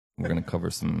We're going to cover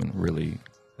some really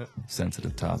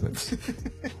sensitive topics.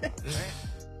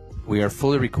 We are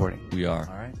fully recording. We are.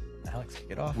 All right. Alex,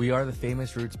 kick it off. We are the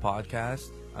Famous Roots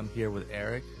Podcast. I'm here with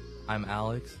Eric. I'm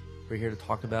Alex. We're here to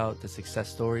talk about the success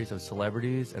stories of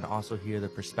celebrities and also hear the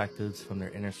perspectives from their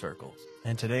inner circles.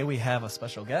 And today we have a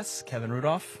special guest, Kevin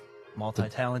Rudolf,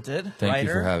 multi-talented writer. Thank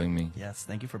you for having me. Yes,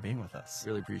 thank you for being with us.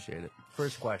 Really appreciate it.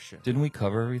 First question. Didn't we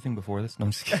cover everything before this? No,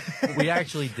 I'm just kidding. We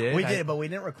actually did. We did, but we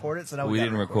didn't record it, so now We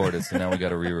didn't record it, so now we got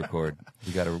to re-record.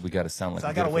 We got to sound like. So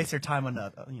I got to waste your time on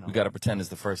that. We got to pretend it's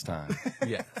the first time.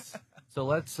 Yes. So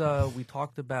let's, we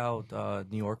talked about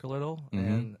New York a little.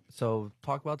 And so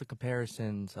talk about the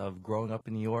comparisons of growing up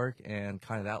in New York and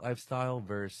kind of that lifestyle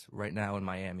versus right now in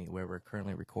Miami, where we're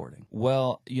currently recording.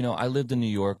 Well, I lived in New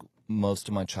York most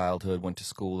of my childhood, went to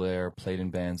school there, played in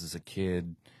bands as a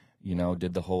kid,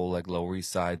 did the whole like Lower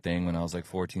East Side thing when I was like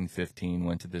 14, 15,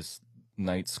 went to this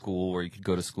night school where you could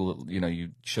go to school, you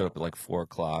showed up at like 4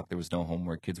 o'clock. There was no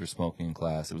homework. Kids were smoking in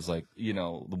class. It was like,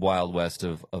 the Wild West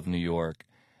of New York.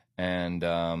 And,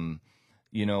 when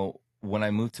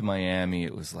I moved to Miami,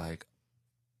 it was like,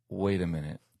 wait a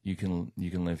minute, you can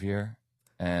live here.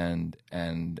 And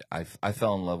I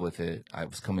fell in love with it. I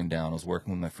was coming down. I was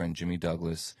working with my friend Jimmy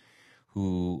Douglas,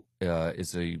 who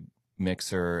is a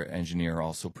mixer, engineer,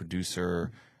 also producer,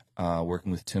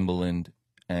 working with Timbaland.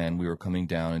 And we were coming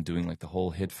down and doing like the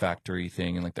whole Hit Factory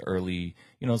thing in like the early,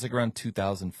 it was like around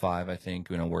 2005, I think,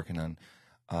 working on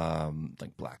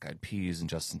like Black Eyed Peas and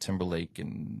Justin Timberlake,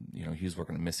 and he was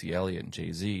working with Missy Elliott and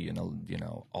Jay-Z and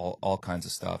all kinds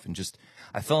of stuff. And just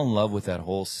I fell in love with that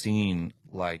whole scene,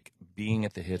 like being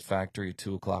at the Hit Factory at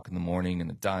 2 o'clock in the morning, and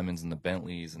the Diamonds and the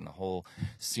Bentleys, and the whole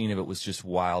scene of it was just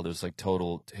wild. It was like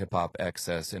total hip hop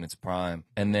excess in its prime.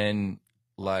 And then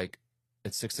like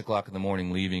at 6 o'clock in the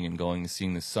morning, leaving and going and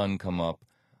seeing the sun come up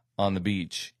on the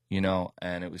beach,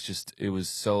 and it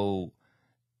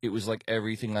was like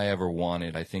everything I ever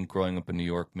wanted. I think growing up in New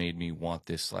York made me want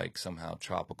this like somehow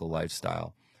tropical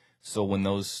lifestyle. So when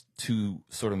those two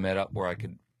sort of met up where I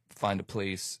could find a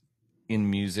place in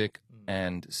music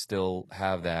and still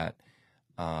have that,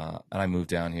 and I moved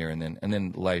down here, and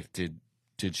then life did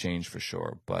change for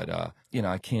sure. But I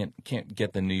can't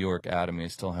get the New York out of me. I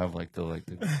still have like the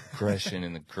aggression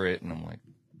and the grit, and I'm like,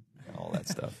 all that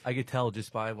stuff. I could tell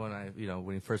just by when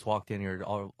when you first walked in, you're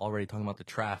already talking about the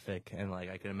traffic, and like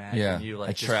I can imagine you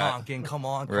like just honking, come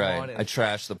on. Right. And I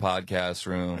trashed the podcast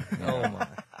room. Oh my.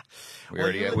 We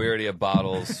already had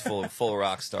bottles full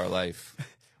rock star life.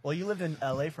 Well, you lived in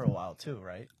LA for a while too,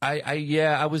 right?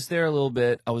 I was there a little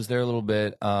bit.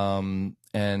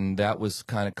 And that was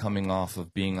kind of coming off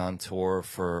of being on tour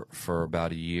for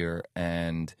about a year,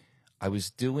 and I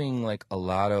was doing like a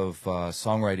lot of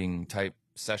songwriting type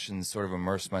sessions, sort of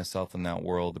immersed myself in that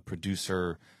world, the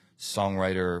producer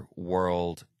songwriter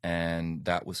world, and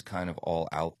that was kind of all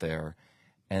out there.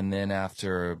 And then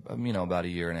after about a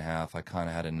year and a half, I kind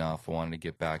of had enough. I wanted to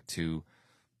get back to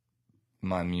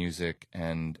my music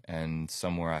and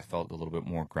somewhere I felt a little bit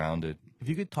more grounded. If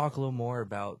you could talk a little more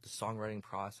about the songwriting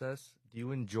process, do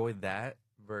you enjoy that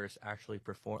versus actually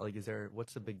perform? Like,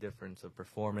 what's the big difference of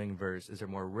performing versus, is there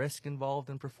more risk involved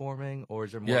in performing, or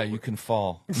is there more? Yeah, you can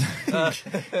fall.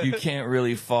 You can't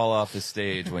really fall off the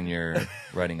stage when you're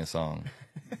writing a song.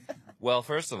 Well,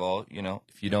 first of all,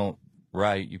 if you don't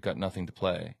write, you've got nothing to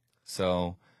play.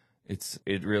 So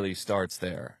it really starts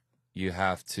there. You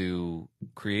have to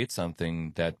create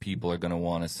something that people are going to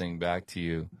want to sing back to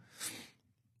you.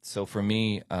 So for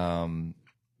me,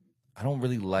 I don't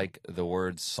really like the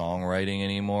word songwriting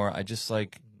anymore. I just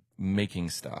like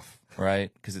making stuff,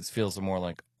 right? Because it feels more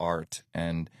like art,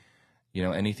 and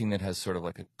anything that has sort of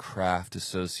like a craft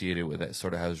associated with it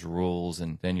sort of has rules,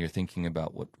 and then you're thinking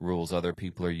about what rules other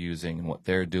people are using and what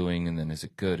they're doing, and then is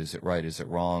it good, is it right, is it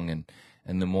wrong? And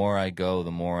the more I go, the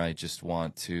more I just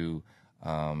want to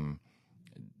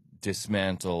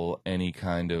dismantle any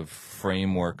kind of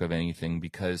framework of anything,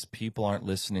 because people aren't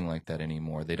listening like that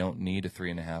anymore. They don't need a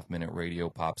 3.5-minute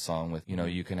radio pop song with,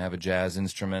 you can have a jazz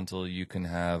instrumental, you can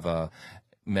have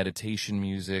meditation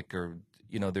music, or,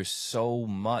 there's so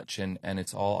much, and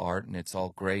it's all art, and it's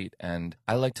all great. And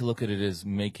I like to look at it as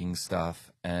making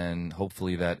stuff, and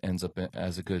hopefully that ends up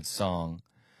as a good song.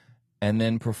 And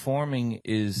then performing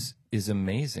is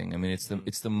amazing. I mean,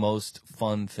 it's the most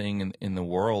fun thing in the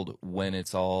world when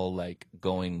it's all like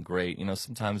going great.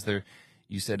 Sometimes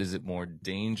you said, is it more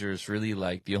dangerous? Really,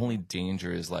 like the only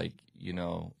danger is like,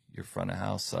 your front of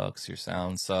house sucks, your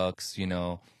sound sucks,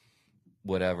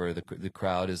 whatever, the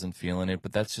crowd isn't feeling it,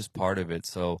 but that's just part of it.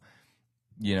 So,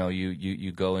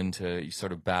 you go into, you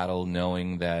sort of battle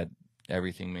knowing that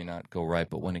everything may not go right,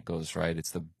 but when it goes right,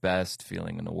 it's the best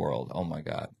feeling in the world. Oh my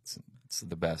God, it's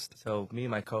the best. So me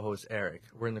and my co-host Eric,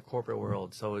 we're in the corporate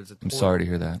world, so I'm sorry to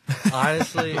hear that.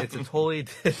 Honestly, it's a totally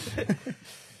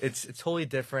it's totally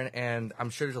different, and I'm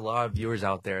sure there's a lot of viewers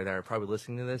out there that are probably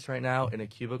listening to this right now in a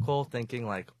cubicle, thinking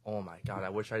like, "Oh my God, I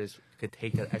wish I just could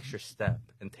take that extra step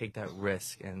and take that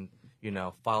risk and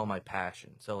follow my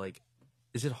passion." So like,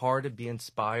 is it hard to be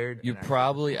inspired? You're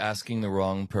probably asking the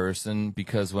wrong person,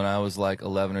 because when I was like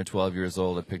 11 or 12 years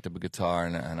old, I picked up a guitar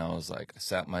and I was like, I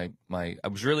sat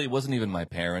it wasn't even my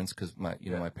parents, because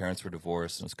my parents were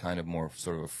divorced, and it was kind of more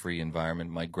sort of a free environment.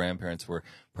 My grandparents were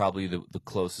probably the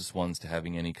closest ones to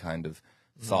having any kind of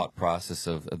thought process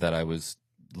of that I was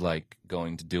like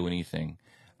going to do anything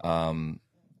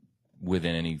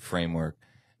within any framework.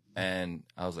 And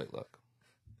I was like, look,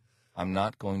 I'm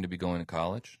not going to be going to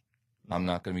college. I'm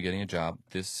not going to be getting a job.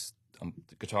 The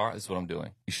guitar is what I'm doing.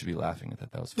 You should be laughing at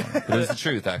that. That was funny. But it was the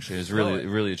truth, actually. It was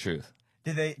really the truth.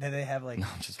 Did they have like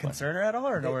concern at all,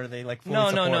 or were they like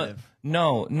fully supportive?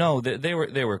 No. They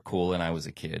were cool, and I was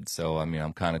a kid, so I mean,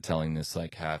 I'm kind of telling this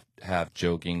like half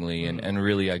jokingly, and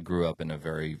really, I grew up in a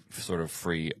very sort of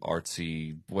free,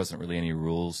 artsy. Wasn't really any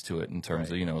rules to it in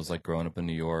terms of it was like growing up in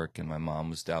New York, and my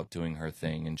mom was out doing her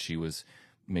thing, and she was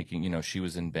making she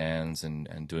was in bands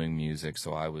and doing music,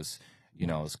 so I was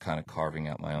I was kind of carving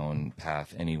out my own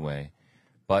path anyway.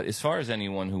 But as far as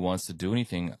anyone who wants to do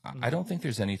anything, I don't think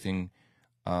there's anything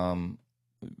wrong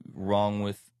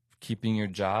with keeping your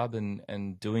job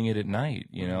and doing it at night.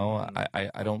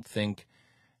 I don't think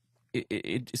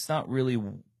it's not really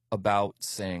about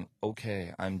saying,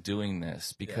 okay, I'm doing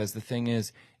this, because the thing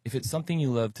is, if it's something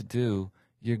you love to do,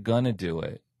 you're gonna do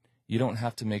it. You don't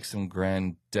have to make some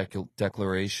grand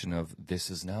declaration of, this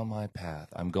is now my path.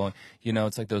 I'm going,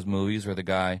 it's like those movies where the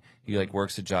guy, he like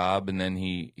works a job, and then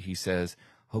he says,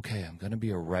 okay, I'm going to be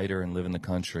a writer and live in the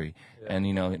country. Yeah.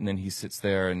 And then he sits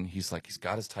there and he's like, he's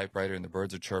got his typewriter and the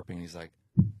birds are chirping. And he's like,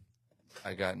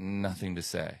 I got nothing to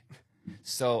say.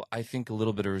 So I think a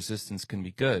little bit of resistance can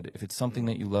be good. If it's something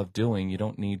that you love doing, you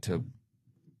don't need to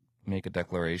make a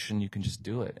declaration. You can just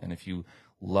do it. And if you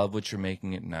love what you're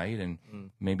making at night, and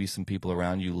maybe some people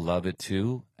around you love it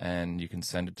too, and you can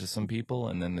send it to some people,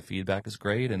 and then the feedback is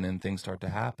great, and then things start to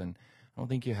happen. I don't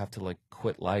think you have to like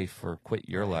quit life or quit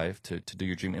your life to do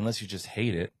your dream, unless you just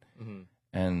hate it,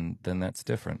 and then that's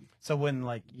different. So when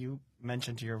like you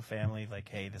mentioned to your family like,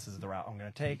 hey, this is the route I'm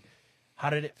going to take,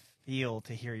 how did it feel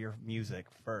to hear your music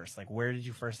first? Like, where did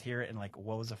you first hear it, and like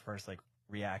what was the first like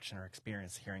reaction or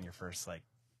experience hearing your first like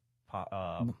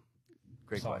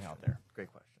great song question out there?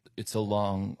 Great question. It's a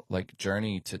long like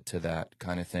journey to that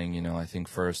kind of thing. I think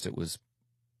first it was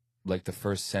like the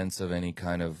first sense of any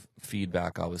kind of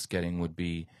feedback I was getting would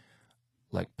be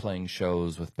like playing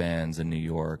shows with bands in New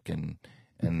York, and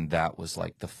that was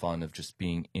like the fun of just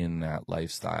being in that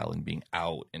lifestyle and being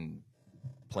out and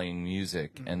playing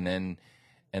music. And then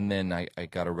I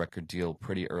got a record deal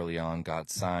pretty early on,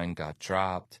 got signed, got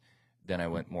dropped. Then I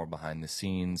went more behind the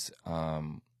scenes,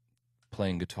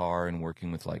 playing guitar and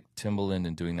working with like Timbaland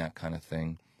and doing that kind of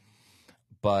thing.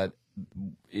 But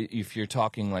if you're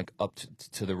talking like up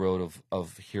to the road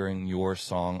of hearing your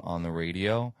song on the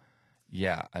radio,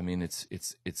 yeah, I mean it's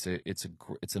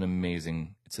an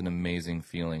amazing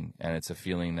feeling, and it's a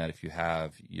feeling that if you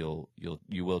have, you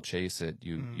will chase it.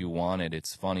 You want it.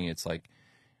 It's funny. It's like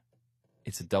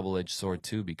it's a double-edged sword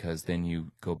too, because then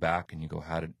you go back and you go,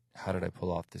 how did I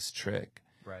pull off this trick?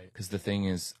 Right. Because the thing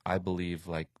is, I believe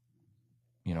like,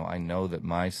 I know that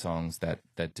my songs that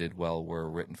did well were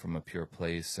written from a pure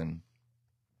place, and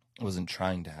I wasn't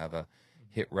trying to have a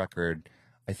hit record.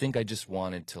 I think I just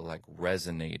wanted to like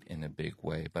resonate in a big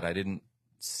way, but I didn't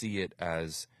see it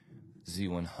as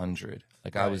Z100.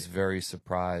 Like, I was very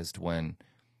surprised when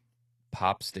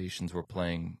pop stations were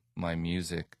playing my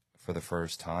music for the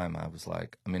first time. I was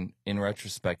like, I mean, in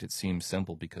retrospect, it seems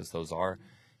simple because those are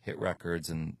hit records,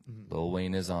 and Lil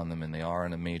Wayne is on them, and they are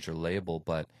on a major label,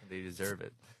 but they deserve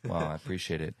it. well, I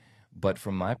appreciate it. But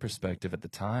from my perspective at the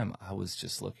time, I was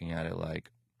just looking at it like,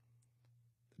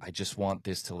 I just want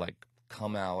this to like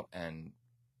come out and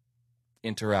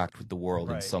interact with the world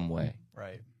in some way.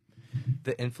 Right.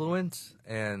 The influence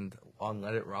and on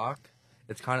Let It Rock,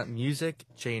 it's kind of, music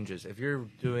changes. If you're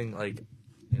doing like,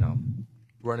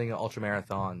 running an ultra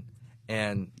marathon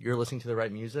and you're listening to the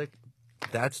right music,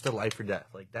 that's the life or death.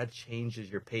 Like, that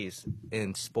changes your pace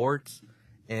in sports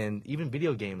and even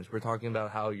video games. We're talking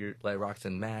about how you're like rocks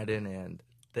in Madden, and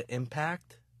the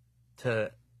impact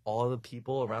to all the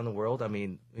people around the world. I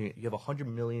mean, you have 100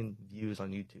 million views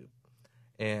on YouTube,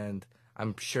 and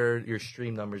I'm sure your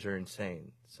stream numbers are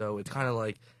insane. So it's kind of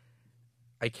like,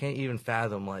 I can't even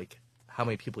fathom like how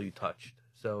many people you touched.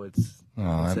 So it's Oh,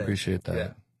 I insane. appreciate that.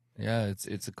 Yeah. Yeah,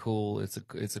 it's a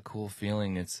cool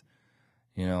feeling. It's,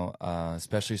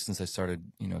 especially since I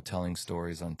started, telling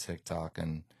stories on TikTok,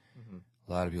 and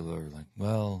a lot of people are like,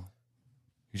 well,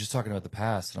 you're just talking about the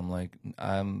past. And I'm like,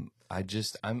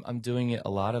 I'm doing it. A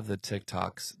lot of the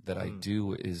TikToks that I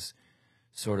do is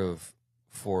sort of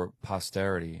for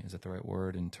posterity. Is that the right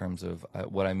word? In terms of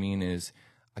what I mean is,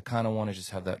 I kind of want to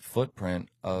just have that footprint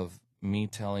of me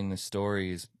telling the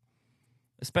stories,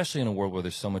 especially in a world where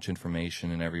there's so much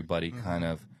information and everybody kind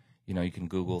of, you can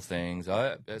Google things.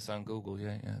 Oh, it's on Google.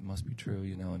 Yeah, it must be true,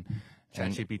 and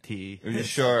ChatGPT.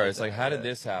 Sure. It's like, how did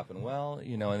this happen? Well,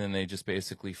 and then they just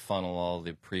basically funnel all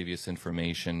the previous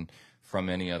information from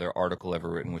any other article ever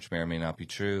written, which may or may not be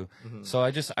true. So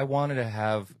I wanted to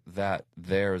have that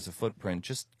there as a footprint,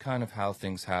 just kind of how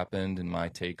things happened and my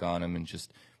take on them, and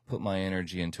just put my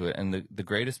energy into it. And the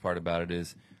greatest part about it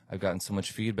is I've gotten so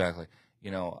much feedback. Like,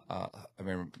 I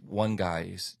remember one guy,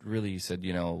 he said,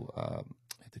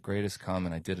 the greatest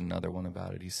comment, I did another one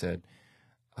about it. He said,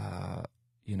 it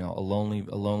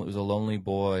was a lonely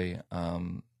boy,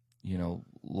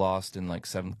 lost in like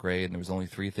 7th grade, and there was only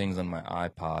 3 things on my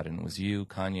iPod, and it was you,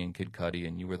 Kanye, and Kid Cudi,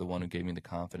 and you were the one who gave me the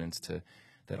confidence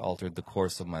that altered the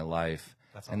course of my life.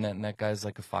 And that guy's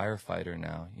like a firefighter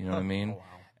now, you know what I mean? Oh, wow.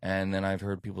 And then I've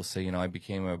heard people say, I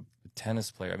became a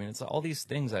tennis player. I mean, it's all these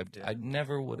things I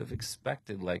never would have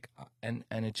expected, like, and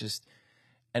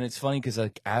it's funny because,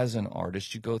 like, as an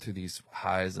artist, you go through these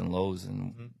highs and lows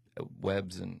and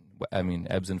ebbs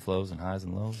and flows and highs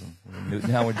and lows. And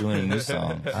now we're doing a new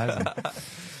song.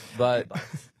 But,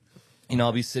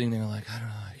 I'll be sitting there like, I don't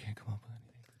know, I can't come up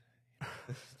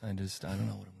with anything. I don't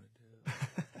know what I'm going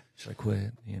to do. Should I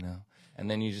quit,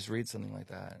 And then you just read something like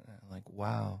that. And I'm like,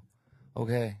 wow,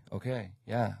 okay,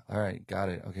 yeah, all right, got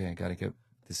it. Okay, I got to get,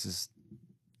 this is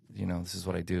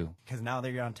what I do. Because now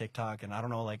that you're on TikTok, and I don't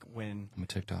know, like, when I'm a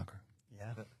TikToker.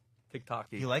 yeah, TikTok.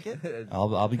 you like it?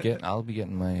 I'll be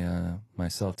getting my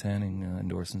self tanning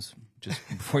endorsements just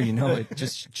before you know it.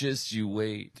 Just you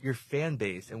wait. Your fan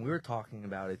base, and we were talking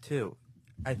about it too.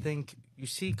 I think you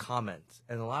see comments,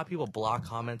 and a lot of people block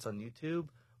comments on YouTube,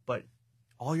 but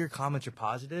all your comments are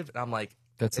positive, and I'm like,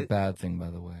 that's a bad thing, by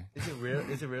the way. Is it real?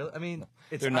 Is it real? I mean,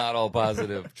 they're not all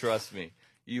positive. Trust me.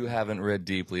 You haven't read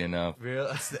deeply enough. Real?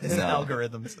 It's the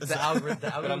algorithms. The algorithm.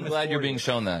 But I'm glad you're being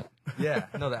shown that. Yeah.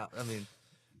 No, I mean.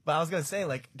 But I was gonna say,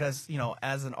 like, does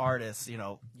as an artist,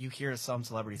 you hear some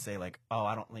celebrities say like, oh,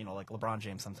 I don't, like LeBron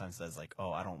James sometimes says like,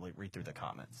 oh, I don't read through the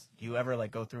comments. Do you ever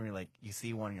like go through and you're like, you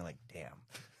see one and you're like, damn,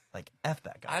 like F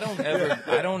that guy. I don't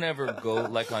ever go,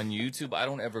 like, on YouTube. I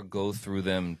don't ever go through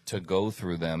them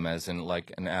as in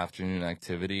like an afternoon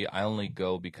activity. I only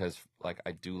go because, like,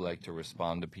 I do like to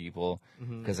respond to people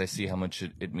because I see how much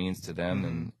it means to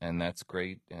them, and that's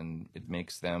great, and it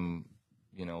makes them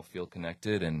feel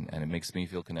connected, and it makes me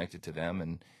feel connected to them,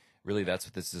 and really that's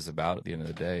what this is about at the end of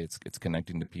the day. It's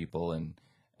connecting to people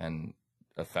and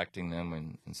affecting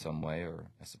them in some way, or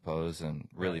I suppose. And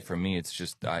really for me, it's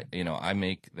just I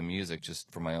make the music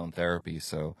just for my own therapy.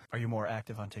 So Are you more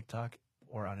active on TikTok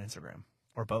or on Instagram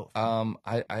or both?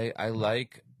 I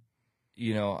like,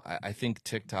 I think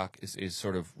TikTok is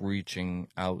sort of reaching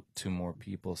out to more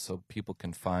people, so people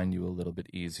can find you a little bit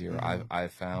easier.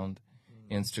 I've found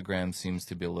Instagram seems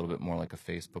to be a little bit more like a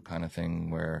Facebook kind of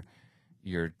thing, where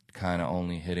you're kind of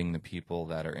only hitting the people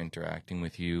that are interacting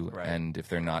with you. Right. And if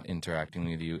they're not interacting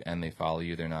with you and they follow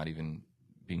you, they're not even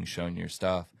being shown your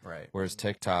stuff. Right. Whereas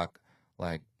TikTok,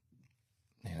 like,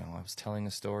 I was telling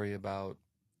a story about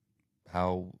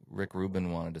how Rick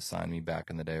Rubin wanted to sign me back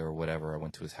in the day or whatever. I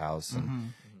went to his house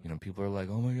and, people are like,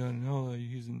 oh my God, no,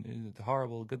 he's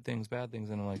horrible, good things, bad things.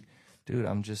 And I'm like, dude,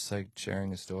 I'm just like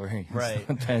sharing a story. Right. It's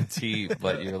not that deep,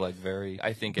 but you're like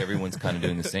I think everyone's kind of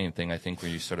doing the same thing. I think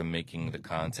where you're sort of making the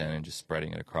content and just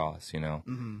spreading it across,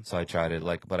 So I try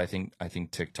to but I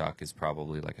think TikTok is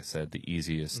probably, like I said, the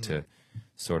easiest to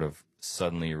sort of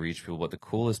suddenly reach people. But the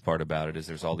coolest part about it is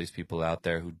there's all these people out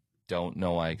there who don't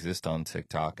know I exist on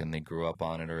TikTok, and they grew up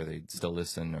on it, or they still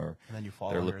listen, or And then you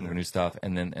follow they're her looking for there. new stuff,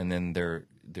 and then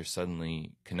they're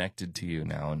suddenly connected to you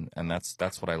now, and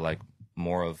that's what I like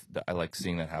more of. I like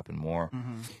seeing that happen more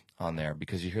on there,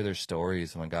 because you hear their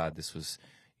stories. Oh my God, this was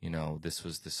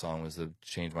the song was that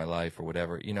changed my life, or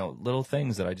whatever. Little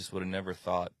things that I just would have never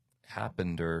thought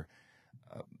happened, or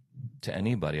to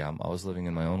anybody. I was living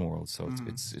in my own world, so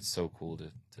it's so cool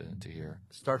to hear.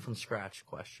 Start from scratch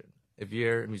question. If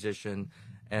you're a musician,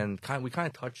 and we kind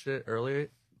of touched it earlier,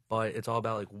 but it's all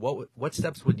about like what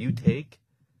steps would you take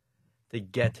to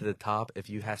get to the top if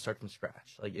you had to start from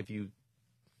scratch? Like if you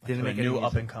didn't to make a new any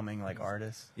up music. and coming like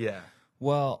artist. Yeah.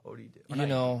 Well, What do you do? you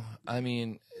know, I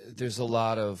mean, there's a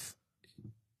lot of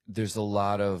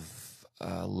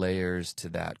layers to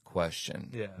that question.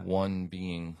 Yeah. One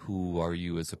being, who are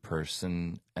you as a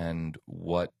person, and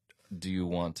what do you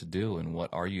want to do, and what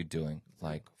are you doing?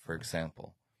 Like, for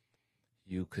example,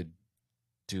 you could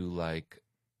do like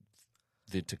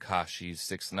the Tekashi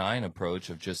 6ix9ine approach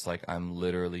of just like, I'm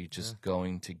literally just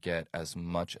going to get as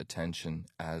much attention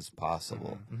as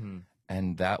possible,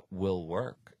 and that will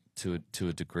work to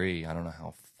a degree. I don't know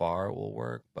how far it will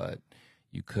work, but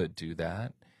you could do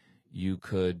that. You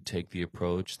could take the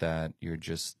approach that you're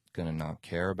just going to not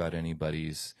care about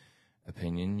anybody's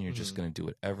opinion. You're just going to do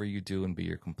whatever you do and be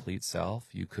your complete self.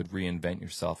 You could reinvent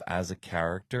yourself as a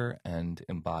character and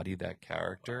embody that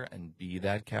character and be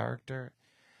that character.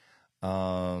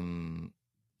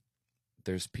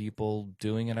 There's people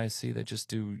doing it, I see, that just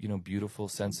do, you know, beautiful,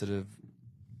 sensitive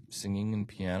singing and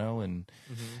piano,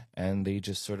 and they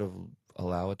just sort of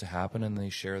allow it to happen, and they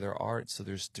share their art. So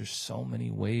there's so many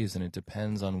ways, and it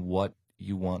depends on what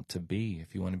you want to be.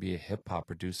 If you want to be a hip hop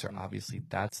producer, obviously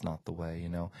that's not the way, you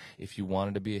know. If you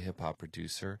wanted to be a hip hop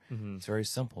producer, it's very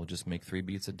simple. Just make 3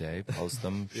 beats a day, post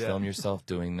them, film yourself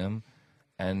doing them,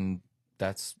 and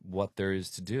that's what there is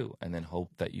to do. And then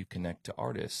hope that you connect to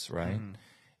artists, right?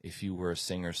 If you were a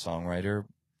singer-songwriter,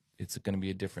 it's going to be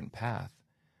a different path.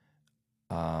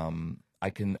 I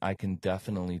can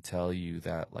definitely tell you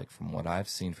that, like, from what I've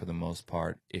seen, for the most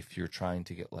part, if you're trying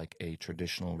to get like a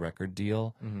traditional record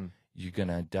deal, you're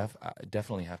gonna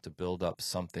definitely have to build up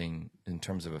something in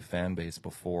terms of a fan base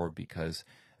before,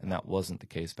 and that wasn't the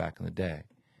case back in the day.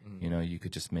 You know, you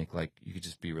could just you could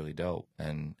just be really dope,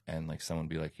 and like someone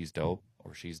be like, he's dope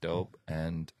or she's dope,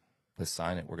 and let's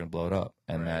sign it, we're gonna blow it up.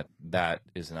 And that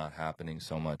is not happening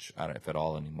so much, if at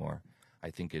all, anymore. I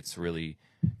think it's really,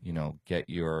 you know, get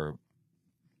your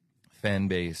fan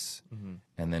base,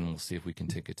 and then we'll see if we can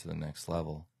take it to the next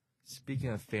level. Speaking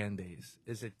of fan base,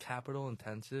 is it capital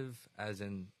intensive? As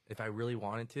in, if I really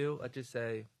wanted to, let's just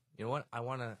say, you know what,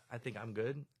 I think I'm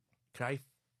good. Can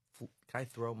I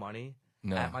throw money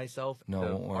at myself to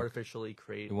it won't artificially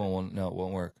create? It won't. No, it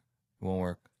won't work. It won't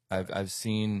work. I've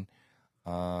seen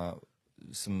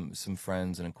some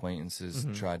friends and acquaintances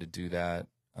try to do that.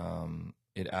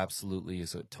 It absolutely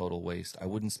is a total waste. I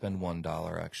wouldn't spend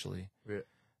 $1 actually.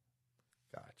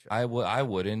 Gotcha. I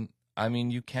wouldn't. I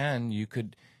mean, you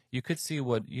could see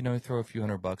what, you know, throw a few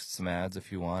 $100 at some ads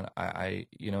if you want.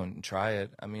 You know, and try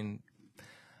it. I mean,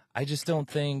 I just don't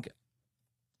think.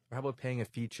 Or how about paying a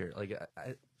feature? Like,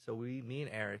 so me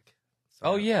and Eric.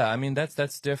 Oh yeah, I mean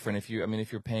that's different. If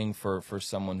you're paying for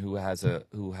someone who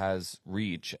has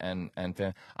reach and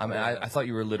fan. I mean, I thought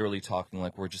you were literally talking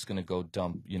like, we're just gonna go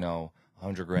dump, you know,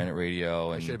 $100,000 at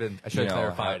radio, and I should have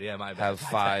clarified. My bad. Have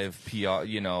 5 PR,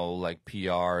 you know, like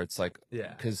PR. It's like,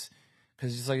 because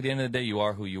it's like, at the end of the day, you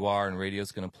are who you are, and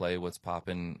radio's gonna play what's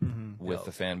popping with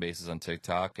the fan bases on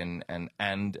TikTok, and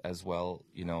as well,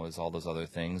 you know, as all those other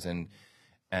things, and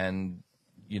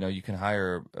you know, you can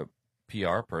hire a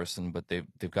PR person, but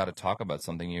they've got to talk about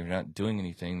something. You're not doing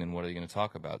anything, then what are you going to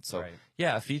talk about? So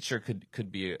yeah, a feature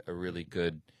could be a really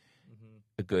good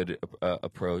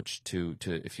approach to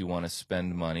if you want to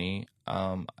spend money.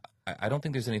 I don't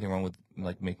think there's anything wrong with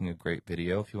like making a great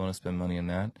video if you want to spend money on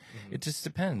that. It just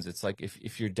depends. It's like,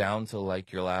 if you're down to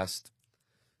like your last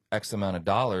X amount of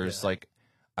dollars, like,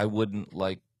 I wouldn't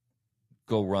like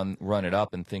go run it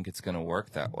up and think it's going to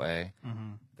work that way.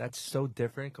 That's so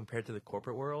different compared to the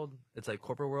corporate world. It's like,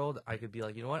 corporate world, I could be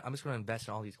like, you know what, I'm just going to invest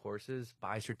in all these courses,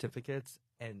 buy certificates,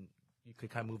 and you could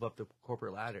kind of move up the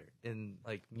corporate ladder. In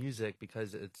like music,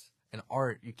 because it's an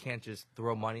art, you can't just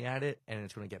throw money at it and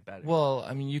it's going to get better. Well,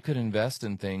 I mean, you could invest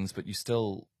in things, but you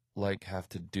still like have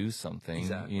to do something.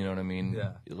 Exactly. You know what I mean?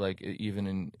 Yeah. Like, even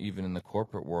in the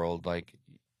corporate world, like,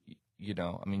 you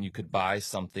know, I mean, you could buy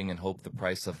something and hope the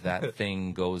price of that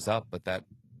thing goes up, but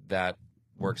that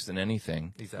works in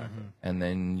anything. Exactly. And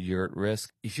then you're at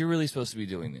risk. If you're really supposed to be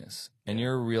doing this, and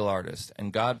you're a real artist,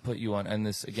 and God put you on, and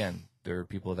this, again, there are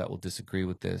people that will disagree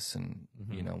with this, and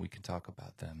you know, we can talk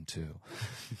about them too.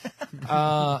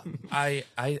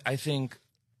 I think,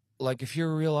 like, if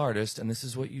you're a real artist and this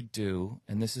is what you do,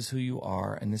 and this is who you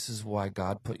are, and this is why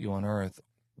God put you on earth,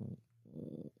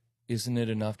 isn't it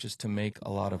enough just to make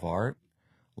a lot of art?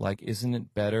 Like, isn't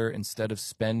it better, instead of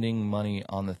spending money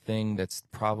on the thing that's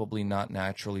probably not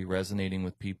naturally resonating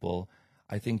with people,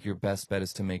 I think your best bet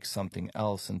is to make something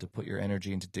else and to put your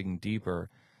energy into digging deeper.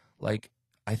 Like,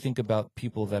 I think about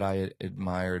people that I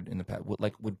admired in the past.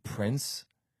 Would Prince,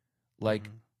 like,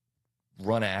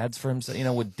 run ads for himself? You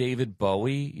know, would David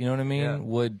Bowie, you know what I mean? Yeah,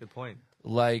 would, good point.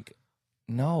 like,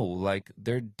 no, like,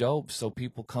 they're dope, so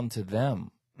people come to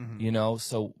them. you know,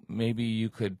 so maybe you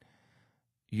could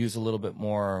use a little bit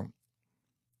more,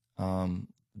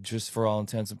 just for all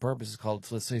intents and purposes, called,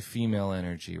 let's say, female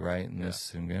energy, right? And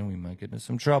this, again, we might get into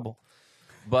some trouble.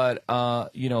 But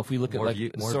you know, if we look More at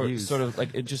view- more sort views. of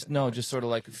like it just no, just sort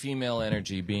of like female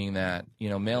energy being that, you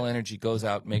know, male energy goes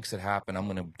out, makes it happen. I'm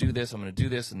going to do this, I'm going to do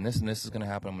this, and this is going to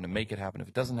happen. I'm going to make it happen. If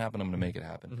it doesn't happen, I'm going to make it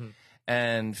happen.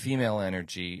 And female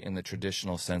energy, in the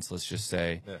traditional sense, let's just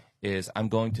say, is I'm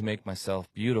going to make myself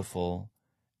beautiful,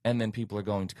 and then people are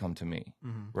going to come to me,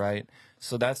 right?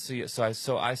 So that's the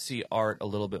so I see art a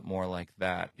little bit more like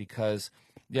that, because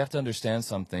you have to understand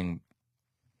something.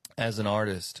 As an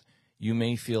artist, you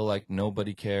may feel like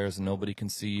nobody cares and nobody can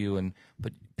see you,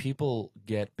 but people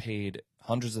get paid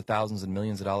hundreds of thousands and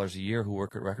millions of dollars a year who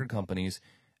work at record companies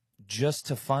just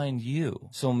to find you.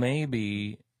 So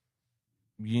maybe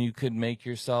you could make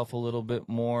yourself a little bit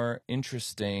more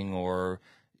interesting, or,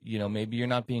 you know, maybe you're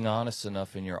not being honest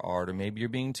enough in your art, or maybe you're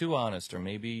being too honest, or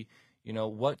maybe, you know,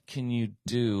 what can you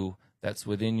do that's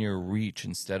within your reach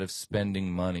instead of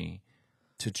spending money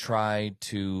to try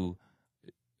to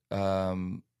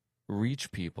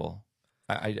reach people.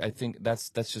 I think that's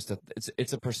just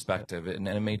it's a perspective, and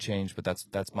it may change, but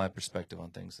that's my perspective on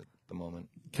things at the moment.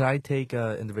 Can I take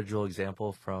an individual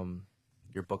example from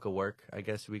your book of work, I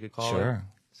guess we could call it? Sure.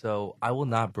 So, I Will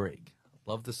Not Break.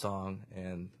 Love the song,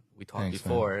 and we talked Thanks,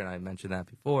 before, and I mentioned that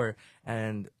before.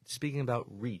 And speaking about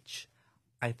reach,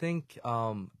 I think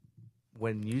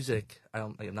when music,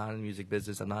 I'm not in the music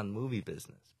business, I'm not in the movie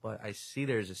business, but I see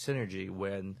there's a synergy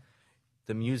when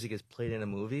the music is played in a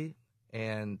movie,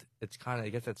 and it's kind of, I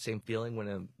get that same feeling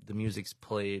when the music's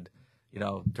played, you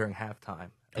know, during halftime.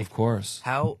 Of course.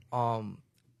 How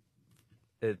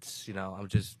it's, you know, I'm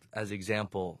just, as an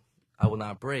example, I Will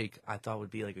Not Break, I thought would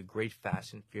be like a great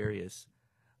Fast and Furious,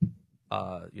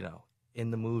 you know,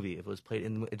 in the movie. If it was played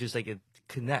in, it just like it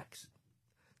connects.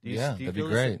 Do you That'd be feel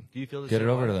great. Do you feel the Get same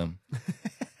it over way? to them.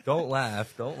 Don't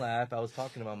laugh. I was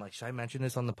talking about, I'm like, should I mention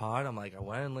this on the pod? I'm like, I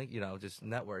went and you know, just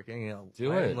networking, you know, Do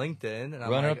went it. on LinkedIn, and I'm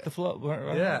Run like, up the flow.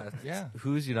 Yeah.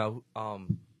 Who's, you know,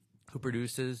 who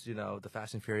produces, you know, the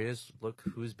Fast and Furious? Look,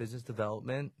 who's business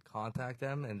development? Contact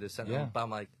them and just send them. But I'm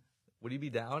like, would you be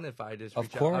down if I just Of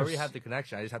reach out? course. I already have the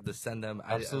connection. I just have to send them.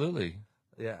 Absolutely.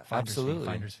 Yeah. Absolutely.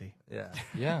 Finder's fee. Yeah.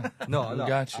 Yeah. No, We no.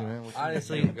 got you, man. What you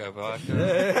Honestly- think? You got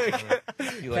vodka?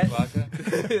 You like vodka?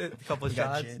 A couple of You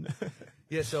got shots. gin.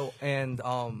 Yeah. So, and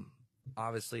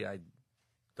obviously I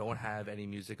don't have any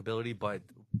music ability, but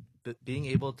being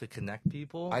able to connect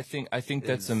people. I think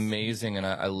that's is- amazing, and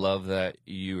I love that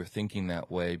you are thinking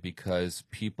that way, because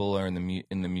people are in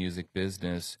the music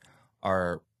business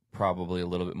are probably a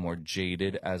little bit more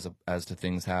jaded as to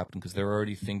things happen, because they're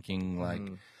already thinking like,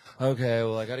 okay,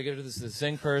 well, I got to get to this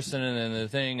thing person, and then the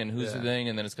thing, and who's the thing,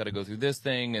 and then it's got to go through this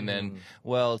thing, and then,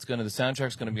 well, the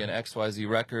soundtrack's going to be on XYZ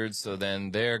Records, so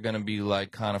then they're going to be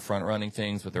like kind of front running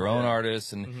things with their own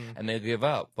artists, and they give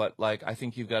up. But like, I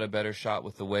think you've got a better shot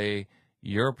with the way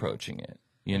you're approaching it.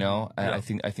 You know, I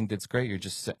think that's great. You're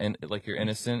just like, you're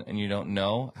innocent and you don't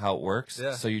know how it works,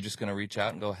 so you're just going to reach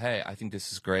out and go, hey, I think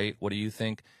this is great. What do you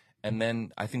think? And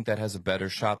then I think that has a better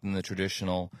shot than the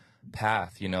traditional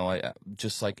path. You know,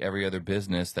 just like every other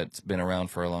business that's been around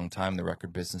for a long time, the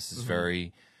record business is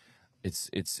very,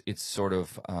 it's sort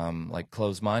of like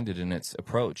closed-minded in its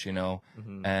approach, you know,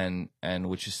 and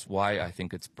which is why I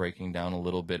think it's breaking down a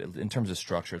little bit in terms of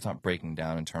structure. It's not breaking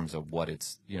down in terms of what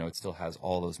it's, you know, it still has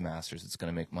all those masters. It's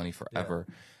going to make money forever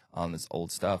on this old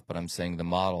stuff, but I'm saying the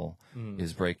model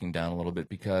is breaking down a little bit,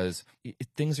 because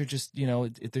things are just, you know,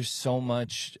 there's so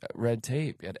much red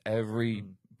tape at every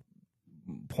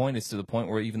point. It's to the point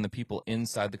where even the people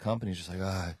inside the company is just like,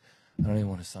 I don't even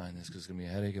want to sign this because it's gonna be a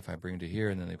headache if I bring it to here,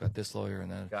 and then they've got this lawyer and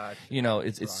that. Gotcha. You know,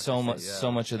 it's so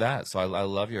much of that. So I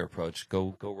love your approach.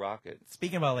 Go rock it.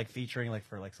 Speaking about like featuring like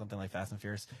for like something like Fast and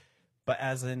Furious, but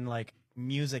as in like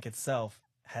music itself,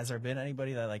 has there been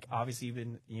anybody that, like, obviously you've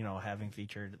been, you know, having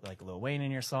featured like Lil Wayne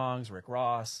in your songs, Rick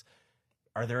Ross?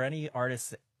 Are there any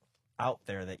artists out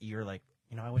there that you're like,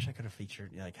 you know, I wish I could have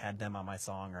featured, like, had them on my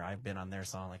song, or I've been on their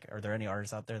song? Like, are there any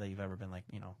artists out there that you've ever been like,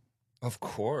 you know? Of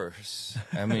course.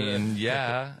 I mean,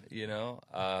 yeah, you know,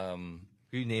 Can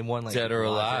you name one, like dead or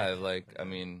Logic? alive. Like, I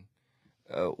mean,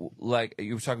 like,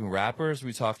 you were talking rappers? Were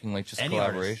we talking like just Any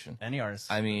collaboration? artist. Any artist.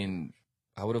 I mean,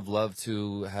 I would have loved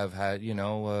to have had, you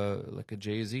know, like a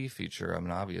Jay-Z feature. I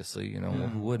mean, obviously, you know,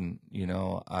 who wouldn't, you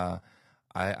know,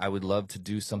 I would love to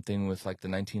do something with like the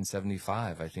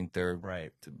 1975. I think they're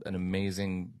Right. an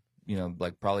amazing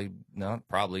like probably not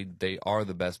probably they are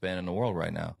the best band in the world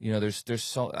right now. There's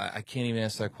so I can't even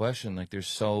ask that question. Like there's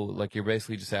so like you're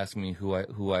basically just asking me who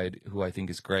I think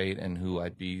is great and who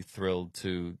I'd be thrilled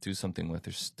to do something with.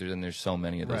 There's so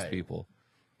many of those Right. people.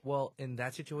 Well, in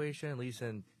that situation, at least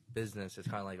in business, it's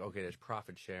kind of like, okay, there's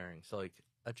profit sharing. So, like,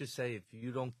 let's just say if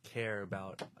you don't care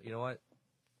about, you know what,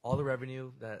 all the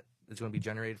revenue that is going to be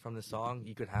generated from the song,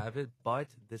 you could have it. But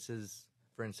this is,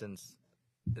 for instance,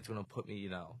 it's going to put me,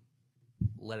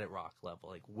 let it rock level.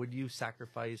 Like, would you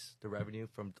sacrifice the revenue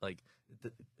from, like,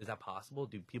 is that possible?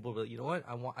 Do people really, you know what,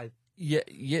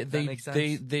 Yeah, that make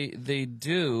sense? they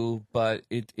do, but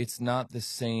it's not the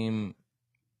same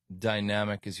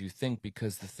dynamic as you think,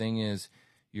 because the thing is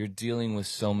you're dealing with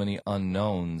so many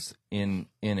unknowns in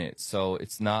it. So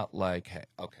it's not like, hey,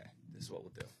 okay, this is what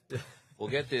we'll do. We'll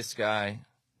get this guy,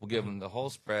 we'll give him the whole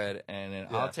spread, and then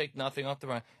I'll take nothing off the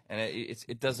run. And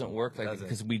it doesn't work like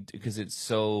that because it's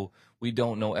so we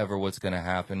don't know ever what's going to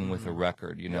happen with a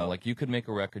record. Like you could make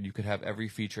a record, you could have every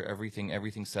feature,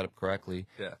 everything set up correctly,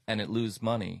 and it lose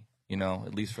money.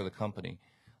 At least for the company.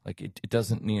 Like it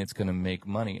doesn't mean it's going to make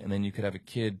money. And then you could have a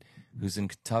kid who's in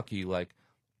Kentucky, like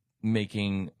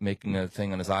making a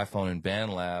thing on his iPhone in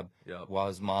BandLab, while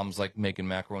his mom's like making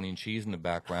macaroni and cheese in the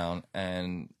background,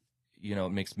 and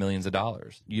it makes millions of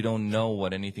dollars. You don't know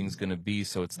what anything's going to be,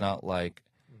 so it's not like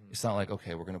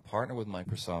okay, we're going to partner with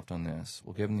Microsoft on this.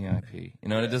 We'll give them the IP.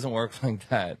 And it doesn't work like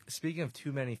that. Speaking of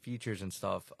too many features and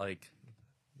stuff, like,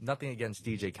 nothing against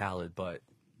DJ Khaled, but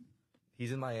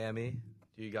he's in Miami.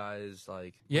 Do you guys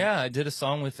like? Yeah, I did a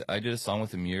song with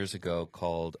him years ago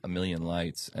called "A Million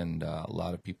Lights," and a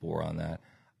lot of people were on that.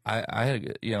 I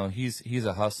had he's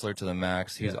a hustler to the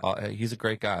max. He's a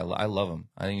great guy. I love him.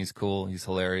 I think he's cool. He's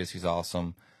hilarious. He's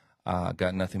awesome.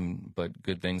 Got nothing but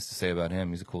good things to say about him.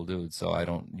 He's a cool dude. So I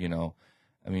don't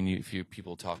I mean, if you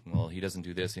people talking, well, he doesn't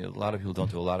do this. A lot of people don't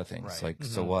do a lot of things. Right. Like,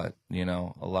 so what?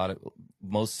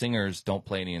 Most singers don't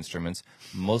play any instruments.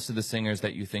 Most of the singers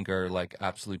that you think are like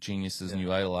absolute geniuses and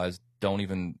you idolize don't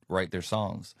even write their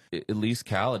songs. At least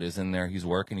Khaled is in there. He's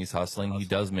working. He's hustling. He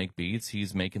does make beats.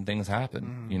 He's making things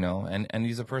happen. And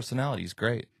he's a personality. He's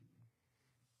great.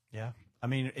 Yeah. I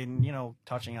mean,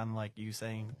 touching on like you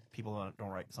saying people don't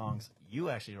write songs, you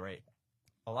actually write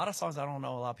a lot of songs. I don't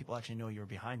know a lot of people actually know you were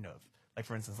behind of. Like,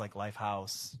 for instance, like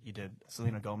Lifehouse, you did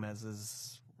Selena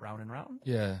Gomez's Round and Round.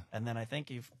 Yeah. And then I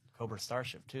think you've Cobra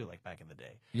Starship, too, like back in the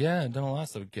day. Yeah, I've done a lot of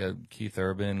stuff. Keith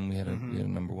Urban, we had a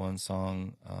 #1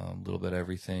 song, a little bit of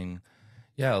everything.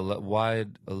 Yeah,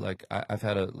 wide, like, I've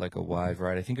had a wide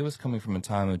variety. I think it was coming from a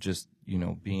time of just,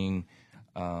 being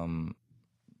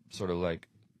sort of like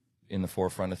in the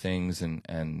forefront of things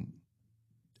and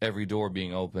every door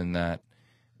being open that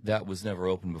was never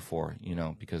open before,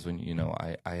 because when,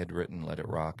 I had written Let It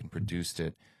Rock and produced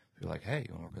it. You're like, hey,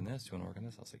 you want to work on this? You want to work on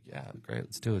this? I was like, yeah, great,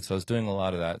 let's do it. So I was doing a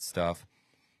lot of that stuff.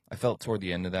 I felt toward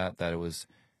the end of that it was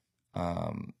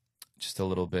just a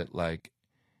little bit like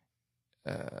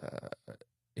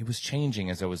it was changing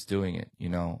as I was doing it.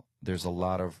 There's a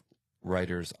lot of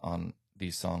writers on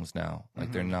these songs now.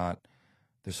 Like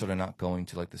they're sort of not going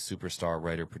to like the superstar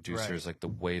writer producers like the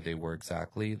way they were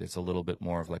exactly. There's a little bit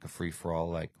more of like a free for all,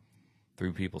 like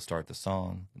 3 people start the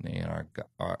song and the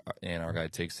A&R guy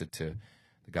takes it to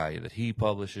the guy that he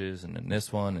publishes, and then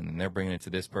this one, and then they're bringing it to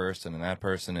this person and that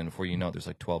person, and before you know it, there's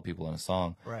like 12 people in a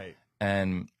song. Right.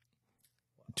 And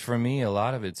for me, a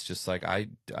lot of it's just like I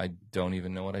don't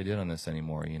even know what I did on this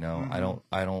anymore. I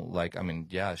don't like. I mean,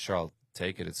 yeah, sure, I'll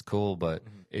take it. It's cool, but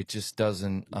it just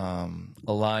doesn't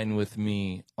align with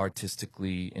me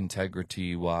artistically,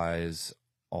 integrity wise,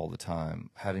 all the time.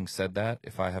 Having said that,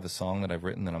 if I have a song that I've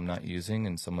written that I'm not using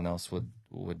and someone else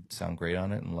would sound great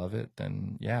on it and love it,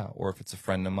 then yeah. Or if it's a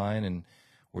friend of mine and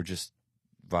we're just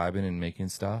vibing and making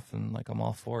stuff, and like I'm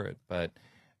all for it. But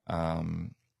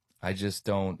I just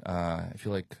don't. I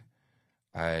feel like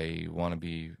I want to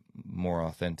be more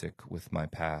authentic with my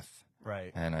path,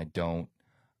 Right. and I don't.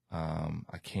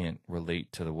 I can't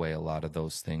relate to the way a lot of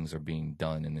those things are being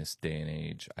done in this day and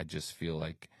age. I just feel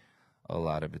like a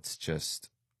lot of it's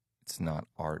not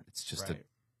art. It's just a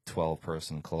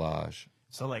 12-person collage.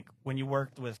 So, like, when you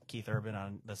worked with Keith Urban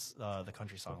on this, the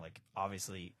country song, like,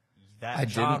 obviously that I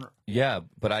genre. didn't. Yeah,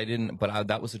 but I didn't. But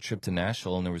that was a trip to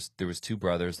Nashville, and there was 2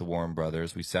 brothers, the Warren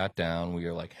brothers. We sat down. We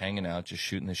were like hanging out, just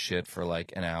shooting the shit for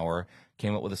like an hour.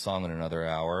 Came up with a song in another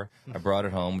hour. I brought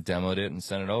it home, demoed it, and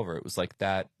sent it over. It was like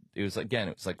that. It was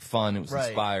like fun. It was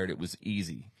inspired. It was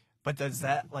easy. But does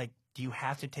that, like, do you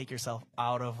have to take yourself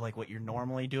out of like what you're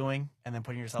normally doing and then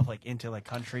putting yourself like into like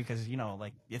country? Because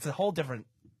like it's a whole different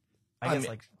I guess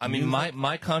like I mean, music?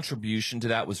 my contribution to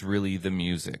that was really the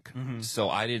music. So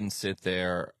I didn't sit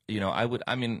there,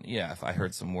 I mean, yeah, if I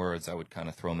heard some words, I would kind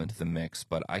of throw them into the mix,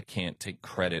 but I can't take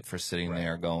credit for sitting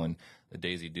there going the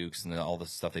Daisy Dukes and all the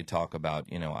stuff they talk about.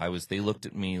 They looked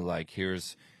at me like,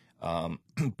 here's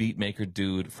beat maker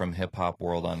dude from hip hop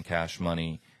world on Cash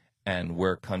Money, and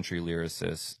we're country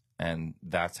lyricists, and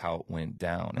that's how it went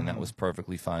down, and that was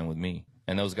perfectly fine with me.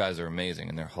 And those guys are amazing,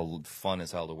 and they're fun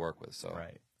as hell to work with. So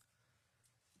Right.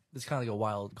 It's kind of like a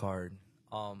wild card.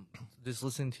 Just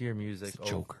listen to your music. It's a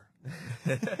Joker.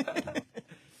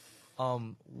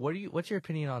 What's your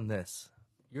opinion on this?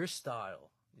 Your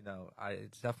style,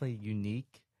 it's definitely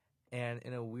unique, and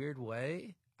in a weird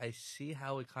way, I see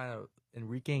how it kind of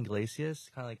Enrique Iglesias,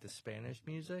 kind of like the Spanish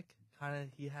music, kind of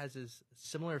he has his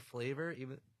similar flavor.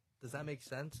 Even does that make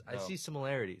sense? I see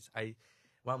similarities.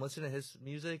 When I'm listening to his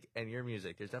music and your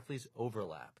music, there's definitely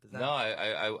overlap. No,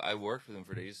 I worked with him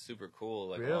for days. He's super cool.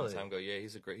 Like a long Really? time ago. Yeah,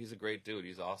 he's a great dude.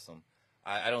 He's awesome.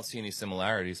 I don't see any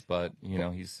similarities, but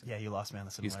he's Yeah, you lost me on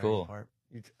the similarity cool. part.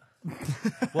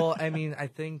 Well, I mean, I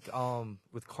think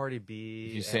with Cardi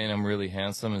B, you saying I'm really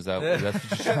handsome? Is that what you're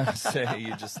trying to say?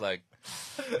 You're just like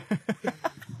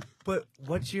But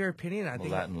what's your opinion? I a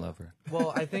think Latin lover.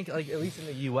 Well, I think like at least in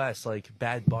the U.S., like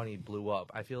Bad Bunny blew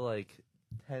up. I feel like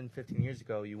 10, 15 years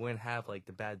ago, you wouldn't have like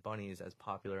the Bad Bunnies as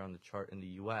popular on the chart in the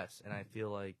U.S. And I feel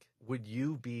like, would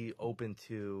you be open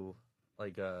to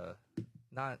like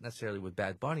not necessarily with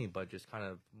Bad Bunny, but just kind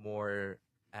of more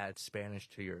add Spanish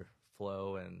to your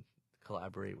flow and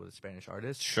collaborate with a Spanish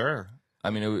artist? Sure.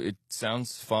 I mean, it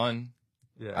sounds fun.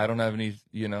 Yeah. I don't have any.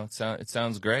 It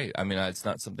sounds great. I mean, it's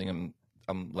not something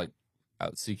I'm like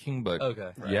out seeking, but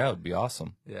Okay. yeah, it would be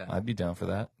awesome. Yeah. I'd be down for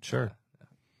that. Sure.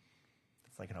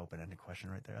 It's like an open-ended question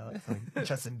right there, Alex. Like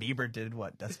Justin Bieber did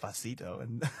what? Despacito,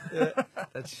 and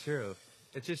That's true.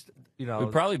 It's just, It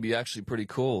would probably be actually pretty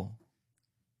cool.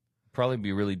 Probably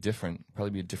be really different.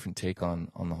 Probably be a different take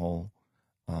on the whole,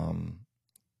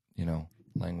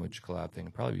 language collab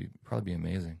thing. Probably be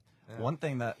amazing. one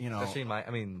thing that especially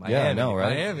Miami. Yeah, I know,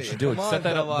 right? Miami. You should do it. Come Set on,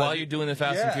 that up come on. while you're doing the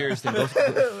Fast and Furious thing.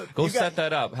 Go set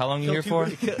that up. How long you here for?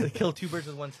 Kill two birds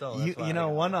with one stone. That's why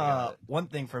I got it. one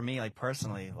thing for me, like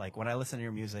personally, like when I listen to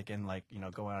your music and like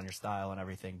going on your style and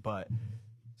everything, but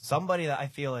somebody that I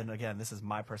feel, and again, this is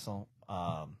my personal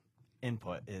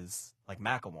input, is like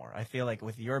Macklemore. I feel like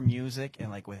with your music and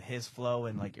like with his flow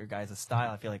and like your guys'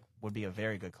 style, I feel like would be a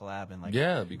very good collab. And like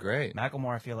Yeah, it'd be great.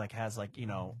 Macklemore, I feel like has like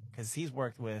because he's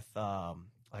worked with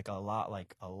like a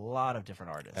lot of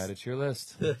different artists. Add it to your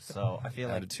list. So I feel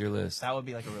Add like it to your list. that would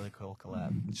be like a really cool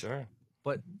collab. Sure.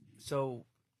 But so,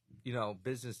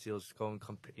 business deals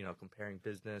comparing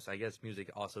business. I guess music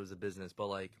also is a business, but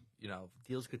like,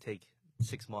 deals could take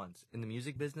 6 months. In the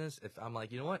music business, if I'm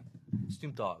like, you know what,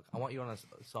 Snoop Dogg, I want you on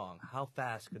a song. How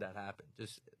fast could that happen?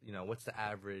 Just, what's the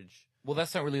average? Well,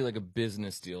 that's not really like a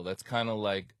business deal. That's kind of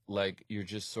like you're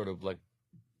just sort of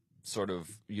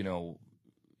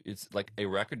it's like a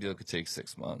record deal could take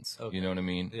 6 months. Okay. You know what I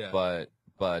mean? Yeah.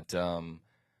 But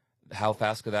how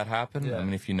fast could that happen? Yeah. I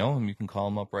mean, if you know him, you can call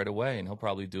him up right away, and he'll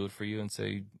probably do it for you and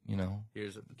say,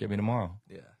 Here's get me tomorrow.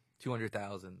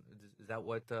 200,000. Is that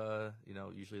what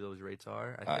usually those rates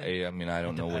are? I think. I mean, I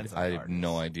don't know depends what. on I the have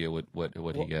no artist. idea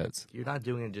what he gets. You're not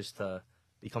doing it just to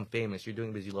become famous. You're doing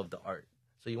it because you love the art.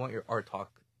 So you want your art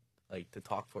to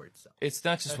talk for itself. It's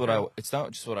not just It's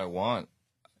not just what I want.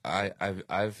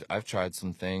 I've tried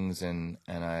some things, and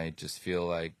I just feel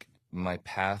like my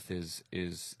path is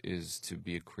to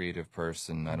be a creative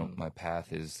person. My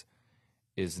path is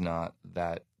not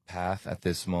that path at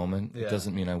this moment. Yeah. It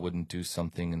doesn't mean I wouldn't do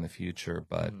something in the future,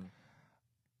 but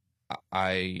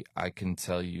I can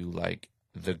tell you, like,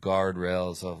 the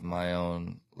guardrails of my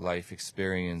own life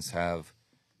experience have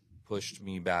pushed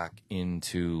me back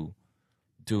into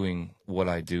doing what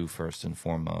I do first and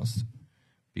foremost,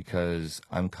 because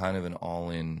I'm kind of an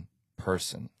all-in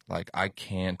person. Like I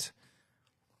can't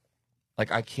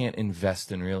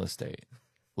invest in real estate.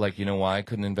 Like, you know why I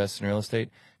couldn't invest in real estate?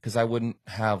 Because I wouldn't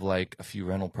have like a few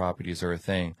rental properties or a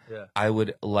thing. Yeah. I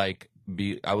would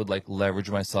leverage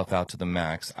myself out to the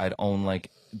max. I'd own like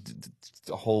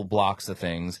whole blocks of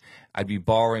things. I'd be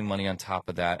borrowing money on top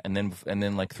of that, and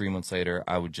then like 3 months later,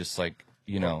 I would just like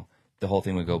the whole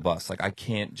thing would go bust. Like I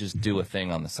can't just do a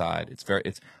thing on the side.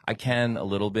 I can a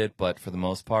little bit, but for the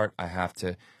most part, I have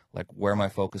to, like, where my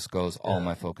focus goes, all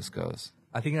my focus goes.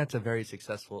 I think that's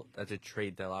a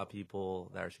trait that a lot of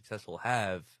people that are successful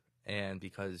have, and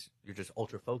because you're just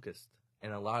ultra focused.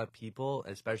 And a lot of people,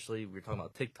 especially we're talking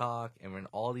about TikTok and we're in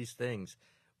all these things,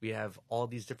 we have all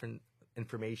these different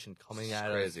information coming It's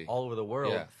at us crazy. all over the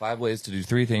world. Yeah, 5 ways to do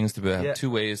 3 things to have Yeah. 2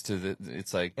 ways to.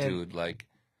 It's like, And- dude, like,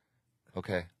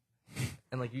 okay.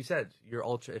 And like you said, you're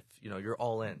ultra. If you're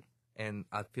all in, and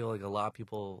I feel like a lot of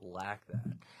people lack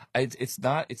that. It's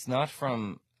not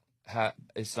from.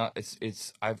 It's not.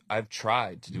 It's. I've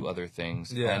tried to do other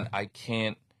things, Yeah. and I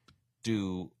can't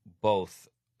do both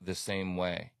the same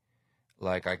way.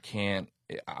 Like I can't.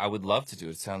 I would love to do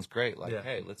it. It sounds great. Like, Yeah.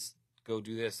 hey, let's go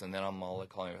do this, and then I'm all like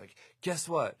calling you, like, guess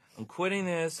what? I'm quitting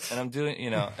this, and I'm doing,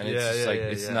 and it's just like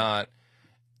it's not,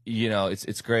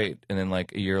 it's great, and then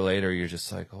like a year later, you're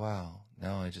just like, wow,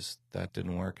 no, that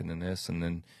didn't work, and then this, and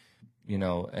then,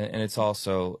 and it's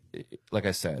also, like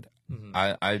I said,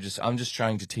 Mhm. I'm just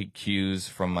trying to take cues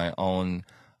from my own,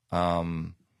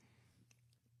 from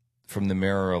the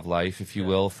mirror of life, if you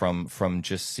will, from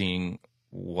just seeing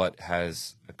what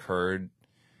has occurred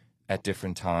at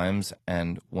different times,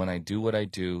 and when I do what I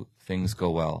do, things go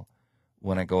well.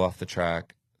 When I go off the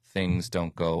track, things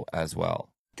don't go as well.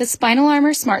 The Spinal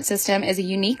Armor Smart System is a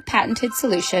unique patented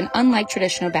solution unlike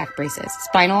traditional back braces.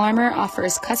 Spinal Armor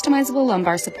offers customizable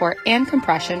lumbar support and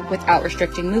compression without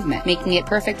restricting movement, making it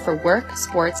perfect for work,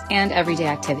 sports, and everyday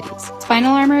activities.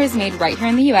 Spinal Armor is made right here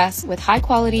in the U.S. with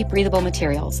high-quality, breathable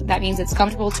materials. That means it's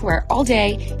comfortable to wear all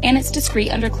day, and it's discreet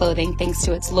under clothing thanks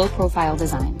to its low-profile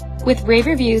design. With rave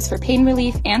reviews for pain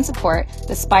relief and support,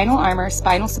 the Spinal Armor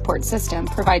Spinal Support System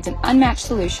provides an unmatched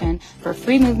solution for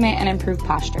free movement and improved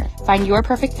posture. Find your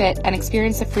perfect fit and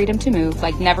experience the freedom to move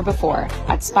like never before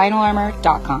at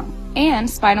spinalarmor.com. And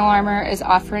Spinal Armor is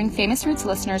offering Famous Roots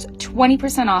listeners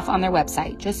 20% off on their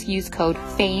website. Just use code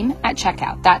FAME at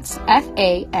checkout. That's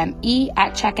FAME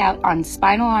at checkout on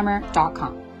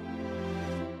spinalarmor.com.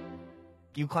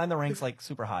 You climb the ranks like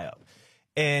super high up.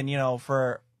 And,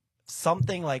 for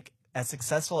something like as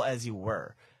successful as you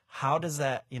were, how does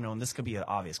that, and this could be an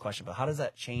obvious question, but how does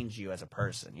that change you as a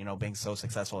person? Being so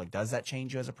successful, like, does that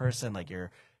change you as a person? Like your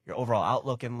overall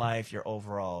outlook in life, your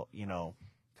overall,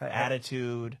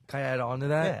 attitude? Can I add on to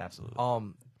that? Yeah,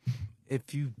 absolutely.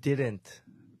 If you didn't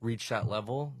reach that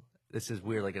level, this is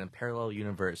weird. Like in a parallel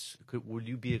universe, would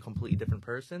you be a completely different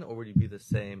person, or would you be the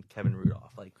same Kevin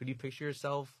Rudolf? Like, could you picture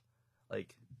yourself?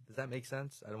 Like, does that make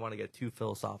sense? I don't want to get too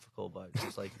philosophical, but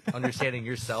just like understanding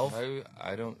yourself.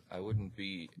 I wouldn't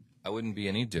be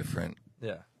any different.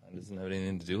 Yeah. It doesn't have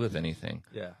anything to do with anything.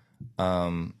 Yeah.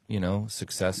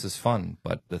 Success is fun,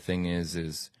 but the thing is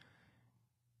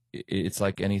it's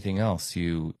like anything else.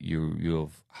 You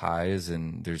have highs,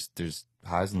 and there's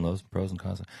highs and lows, pros and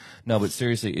cons. No, but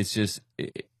seriously, it's just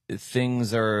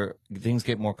things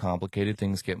get more complicated.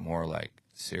 Things get more like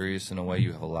serious in a way.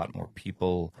 You have a lot more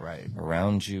people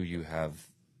around you. You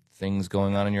have things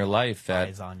going on in your life that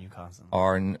eyes on you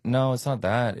constantly. No, it's not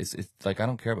that. It's like, I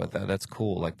don't care about that. That's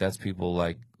cool. Like, that's people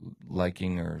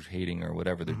liking or hating or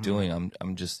whatever they're doing.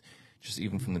 I'm just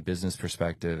even from the business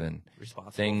perspective and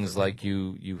things like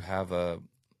you have a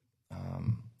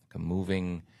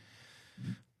moving.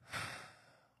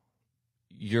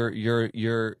 You're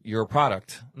a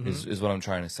product is what I'm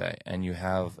trying to say, and you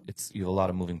have a lot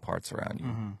of moving parts around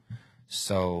you,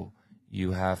 so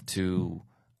you have to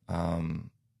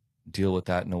deal with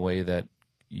that in a way that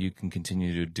you can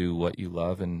continue to do what you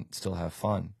love and still have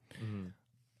fun.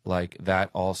 Like, that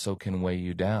also can weigh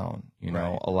you down.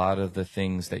 A lot of the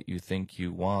things that you think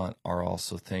you want are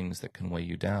also things that can weigh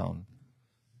you down.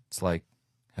 It's like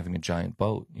having a giant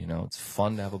boat. It's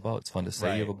fun to have a boat. It's fun to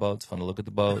say you have a boat. It's fun to look at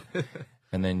the boat.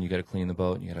 And then you got to clean the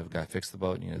boat, and you got to have a guy fix the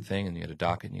boat, and you got a thing, and you got to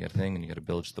dock it, and you got a thing, and you got to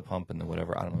bilge the pump, and then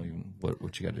whatever. I don't know even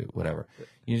what you got to do, whatever.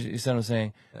 You see what I'm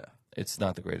saying? Yeah. It's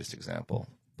not the greatest example,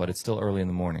 but it's still early in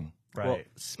the morning. Right.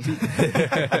 Well,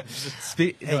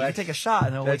 hey, you take a shot,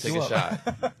 and it'll wake you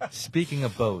up. Speaking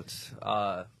of boats,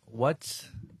 what's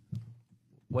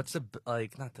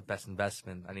not the best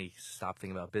investment? I need to stop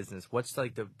thinking about business. What's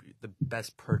like the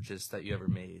best purchase that you ever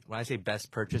made? When I say best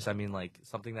purchase, I mean like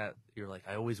something that you're like,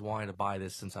 I always wanted to buy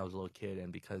this since I was a little kid,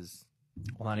 and because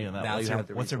not even that. Now you have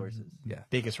the what's resources. Your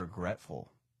biggest regretful,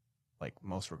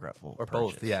 most regretful, or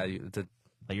purchase? both? Yeah,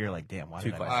 you're like, damn, why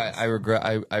did I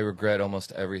regret. I regret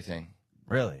almost everything.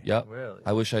 Really? Yep. Really?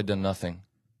 I wish I'd done nothing.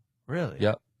 Really?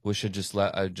 Yep. Wish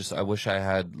I wish I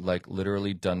had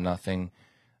literally done nothing.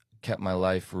 Kept my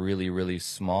life really, really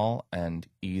small and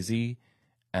easy,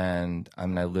 and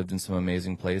I lived in some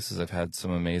amazing places. I've had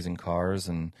some amazing cars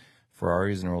and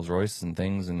Ferraris and Rolls Royces and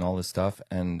things and all this stuff,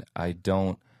 and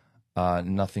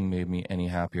nothing made me any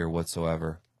happier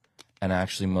whatsoever, and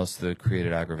actually most of it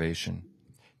created aggravation.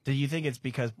 Do you think it's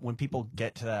because when people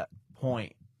get to that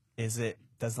point, is it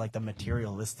does like the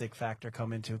materialistic factor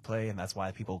come into play, and that's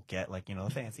why people get like, you know,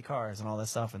 the fancy cars and all this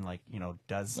stuff, and like, you know,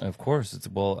 does Of course, it's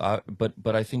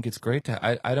but I think it's great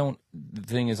to. I don't. The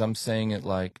thing is, I'm saying it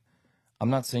like, I'm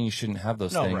not saying you shouldn't have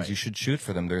those No, things. right. You should shoot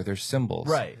for them. They're symbols,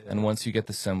 Right. And once you get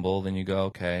the symbol, then you go,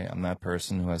 okay, I'm that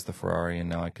person who has the Ferrari, and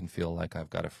now I can feel like I've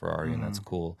got a Ferrari, and that's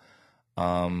cool.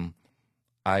 I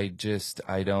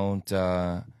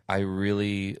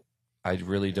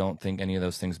really don't think any of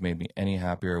those things made me any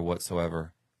happier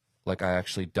whatsoever. Like, I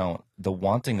actually don't. The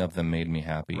wanting of them made me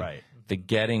happy. Right. The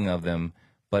getting of them,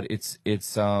 but it's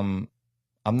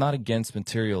I'm not against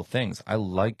material things. I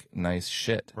like nice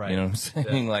shit. Right. You know what I'm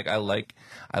saying? Like, I like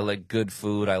good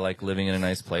food. I like living in a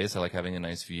nice place. I like having a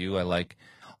nice view. I like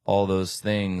all those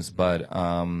things, but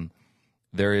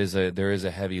there is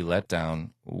a heavy letdown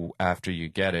after you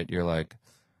get it. You're like,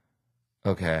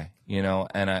 okay, you know,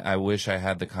 and I wish I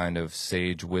had the kind of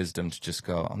sage wisdom to just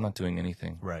go, I'm not doing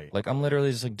anything. Right. Like, I'm literally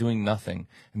just like doing nothing.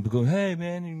 And people go, hey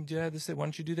man, you had this, why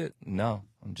don't you do that? No,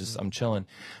 I'm chilling.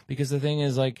 Because the thing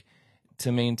is, like,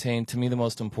 to me, the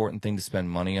most important thing to spend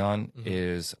money on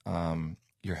is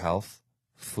your health,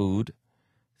 food,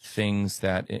 things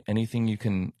anything you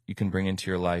can bring into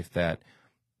your life that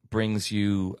brings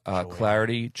you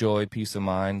clarity, joy, peace of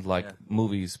mind, like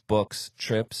movies, books,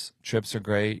 trips. Trips are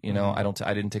great. You know, I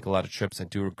didn't take a lot of trips. I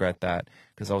do regret that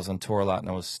because I was on tour a lot and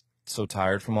I was so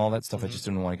tired from all that stuff. I just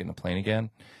didn't want to get in a plane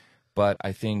again. But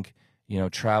I think, you know,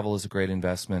 travel is a great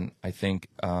investment. I think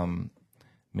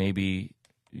maybe,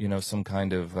 you know, some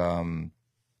kind of, I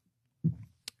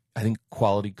think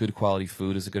good quality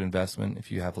food is a good investment. If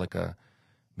you have like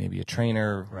maybe a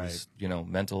trainer who's, you know,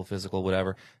 mental, physical,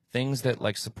 whatever. Things that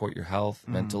like support your health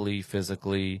mentally,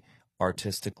 physically,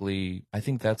 artistically. I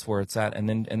think that's where it's at. And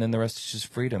then the rest is just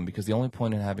freedom, because the only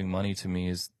point in having money to me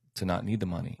is to not need the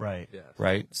money. Right. Yes.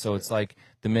 Right. So it's like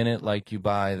the minute like you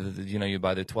buy the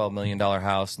 $12 million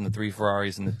house and the 3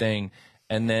 Ferraris and the thing,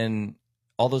 and then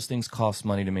all those things cost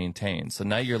money to maintain. So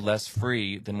now you're less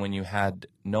free than when you had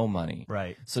no money.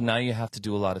 Right. So now you have to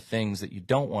do a lot of things that you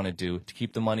don't want to do to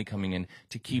keep the money coming in,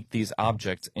 to keep these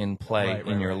objects in play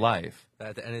in your life.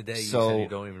 At the end of the day, you So- said you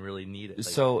don't even really need it.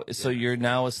 Like, So you're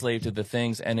now a slave to the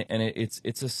things, and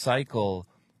it's a cycle.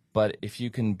 But if you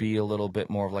can be a little bit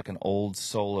more of like an old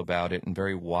soul about it and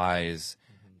very wise,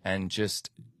 and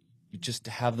just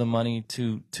have the money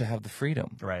to have the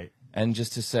freedom. Right. And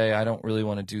just to say, I don't really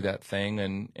want to do that thing,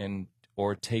 and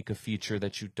or take a feature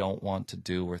that you don't want to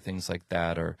do, or things like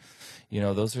that, or, you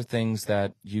know, those are things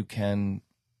that you can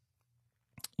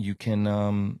do,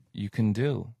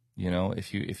 you know,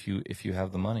 if you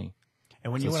have the money.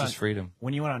 And when So you it's went just on freedom.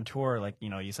 when you went on tour, like, you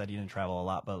know, you said you didn't travel a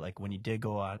lot, but like when you did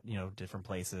go on, you know, different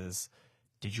places,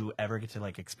 did you ever get to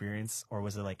like experience, or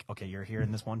was it like, okay, you're here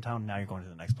in this one town, now you're going to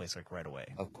the next place like right away?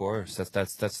 Of course,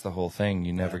 that's the whole thing.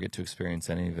 You never get to experience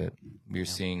any of it. You're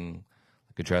seeing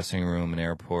like a dressing room, an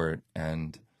airport,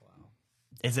 and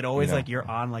Is it always You know. like you're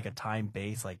on like a time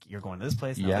base, like you're going to this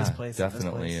place, now yeah, this place, and this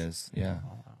definitely place? is. Yeah.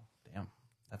 Oh wow, damn,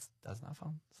 that's not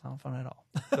fun. It's not fun at all.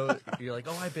 So you're like,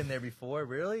 oh, I've been there before.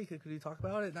 Really? Could you talk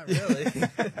about it? Not really.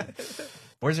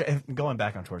 Where's your, going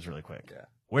back on tours really quick? Yeah.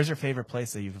 Where's your favorite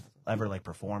place that you've ever like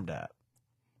performed at?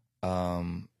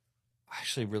 I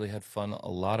actually really had a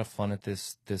lot of fun at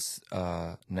this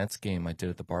Nets game I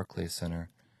did at the Barclays Center.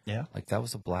 Yeah. Like, that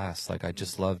was a blast. Like, I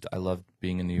loved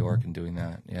being in New York and doing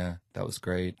that. Yeah, that was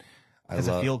great. Does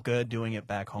it feel good doing it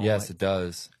back home? Yes, like, it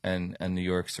does. And New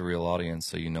York's a real audience,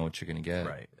 so you know what you're gonna get.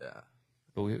 right. Yeah.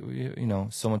 But we you know,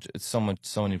 so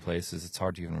many places. It's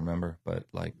hard to even remember. But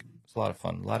like, it's a lot of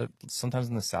fun. Sometimes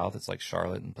in the South, it's like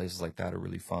Charlotte and places like that are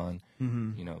really fun.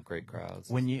 Mm-hmm. You know, great crowds.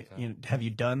 When you know, have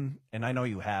you done? And I know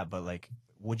you have, but like,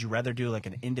 would you rather do like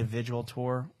an individual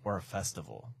tour or a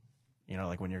festival? You know,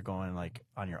 like when you're going like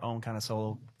on your own kind of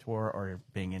solo tour, or you're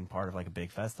being in part of like a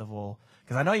big festival.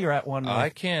 Because I know you're at one. I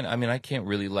can't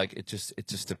really, like, it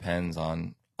just depends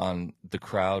on the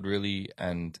crowd, really,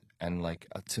 and like,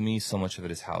 to me, so much of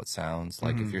it is how it sounds.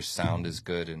 Like, if your sound is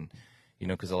good, and, you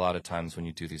know, because a lot of times when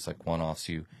you do these like one-offs,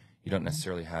 you don't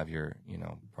necessarily have your, you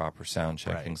know, proper sound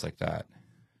check, Right. things like that.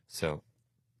 So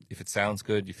if it sounds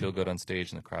good, you feel good on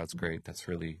stage, and the crowd's great, that's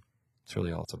really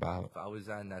all it's about. If I was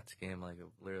at Nets game like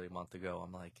literally a month ago,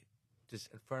 I'm like,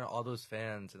 just in front of all those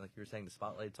fans, and like you were saying, the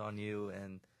spotlight's on you,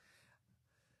 and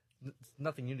it's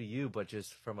nothing new to you, but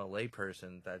just from a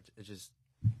layperson, that it's just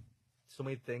so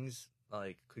many things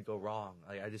like could go wrong.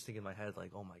 Like, I just think in my head,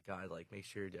 like, oh my god, like, make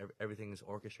sure everything is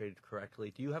orchestrated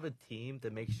correctly. Do you have a team to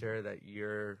make sure that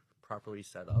you're properly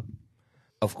set up?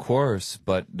 Of course,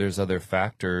 but there's other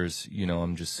factors, you know,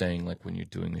 I'm just saying, like, when you're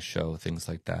doing the show, things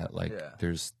like that, like, Yeah.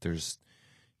 there's,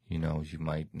 You know, you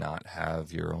might not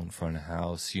have your own front of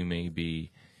house. You may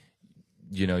be,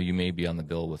 you know, you may be on the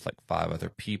bill with like 5 other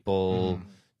people.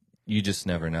 You just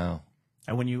never know.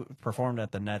 And when you performed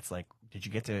at the Nets, like, did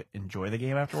you get to enjoy the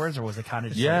game afterwards, or was it kind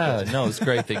of just Yeah, no, it's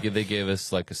great. They gave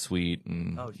us like a suite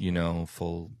and Oh, you know,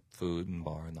 full food and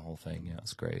bar and the whole thing. Yeah,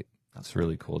 it's great. It's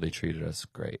really cool. They treated us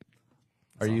great.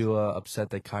 Are you upset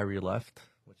that Kyrie left?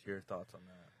 What's your thoughts on that?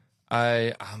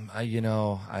 You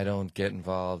know, I don't get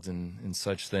involved in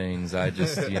such things. I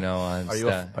just, you know, Are you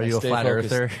a flat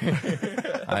earther?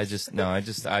 I'm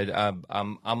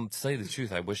to tell you the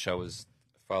truth. I wish I was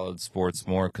followed sports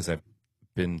more because I've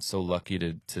been so lucky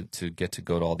to get to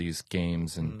go to all these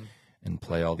games and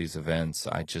play all these events.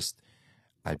 I just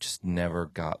never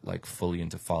got like fully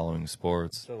into following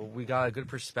sports. So we got a good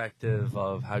perspective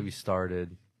of how you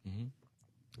started,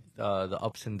 the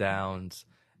ups and downs,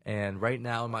 and right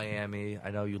now in Miami, I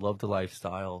know you love the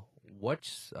lifestyle.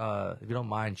 What's if you don't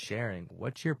mind sharing,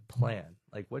 what's your plan?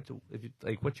 Like what's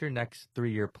your next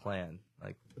 3-year plan?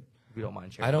 Like if you don't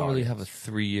mind sharing. I don't really have a targets.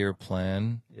 3-year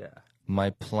plan. Yeah. My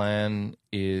plan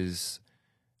is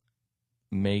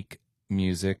make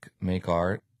music, make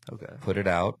art, Okay. put it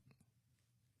out.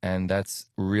 And that's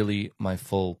really my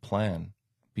full plan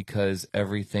because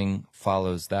everything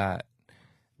follows that.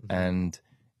 And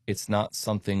it's not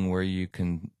something where you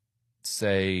can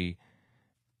say,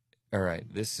 all right,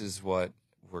 this is what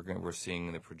we're seeing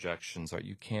in the projections.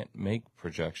 You can't make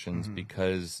projections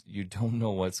because you don't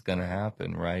know what's going to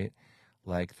happen, right?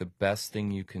 Like the best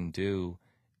thing you can do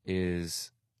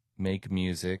is make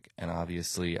music. And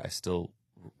obviously I still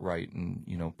write and,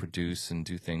 you know, produce and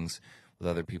do things with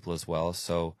other people as well.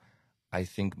 So I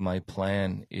think my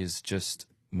plan is just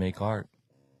make art.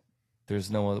 There's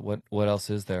no what else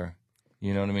is there?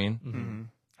 You know what I mean? Mm-hmm.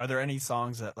 Are there any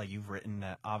songs that like you've written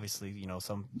that obviously, you know,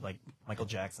 some like Michael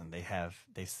Jackson, they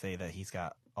say that he's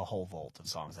got a whole vault of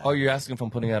songs. Oh, you're asking if I'm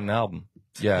putting out an album?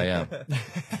 Yeah, I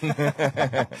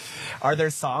am. Are there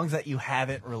songs that you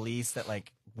haven't released that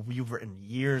like you've written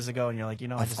years ago and you're like, you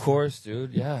know, Of course,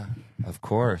 dude. Yeah, of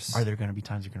course. Are there going to be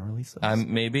times you're going to release those?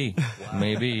 Maybe,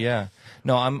 maybe, yeah.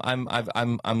 No,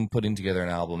 I'm putting together an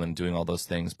album and doing all those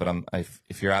things. But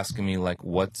if you're asking me like,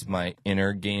 what's my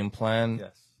inner game plan?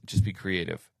 Yes. Just be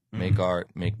creative, make art,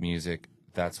 make music.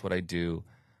 That's what I do.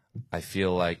 I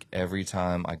feel like every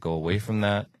time I go away from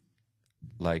that,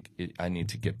 I need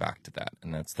to get back to that,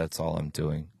 and that's all I'm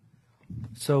doing.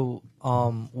 So,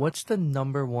 what's the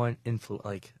number one influence?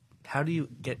 Like, how do you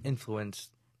get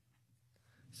influenced?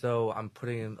 So I'm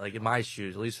putting in like in my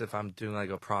shoes. At least if I'm doing like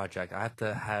a project, I have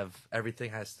to have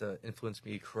everything has to influence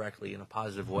me correctly in a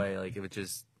positive way. Like if it's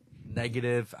just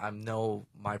negative, I know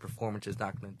my performance is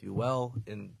not going to do well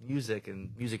in music and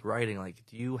music writing. Like,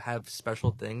 do you have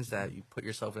special things that you put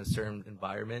yourself in a certain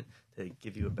environment to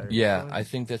give you a better? Yeah, influence? I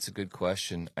think that's a good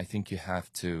question. I think you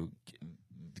have to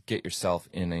get yourself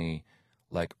in a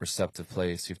like receptive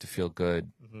place. You have to feel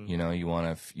good. You know, you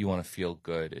want to feel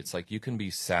good. It's like you can be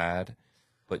sad,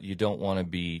 but you don't want to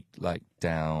be like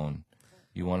down.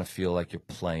 You want to feel like you're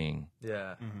playing.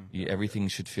 Yeah. Everything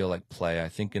should feel like play. I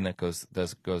think, and that goes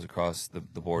across the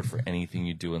board for anything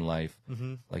you do in life.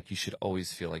 Like you should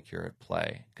always feel like you're at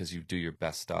play because you do your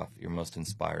best stuff, your most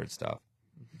inspired stuff.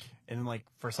 And like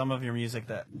for some of your music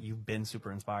that you've been super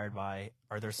inspired by,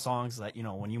 are there songs that, you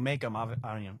know, when you make them, I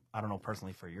don't know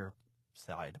personally for your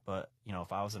side, but you know,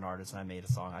 if I was an artist and I made a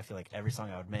song, I feel like every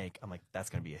song I would make, I'm like, that's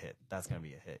gonna be a hit. That's gonna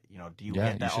be a hit. You know, do you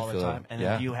get that all the time? And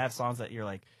then do you have songs that you're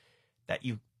like that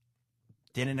you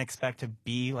didn't expect to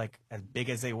be like as big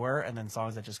as they were, and then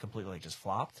songs that just completely like just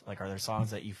flopped? Like, are there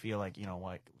songs that you feel like, you know,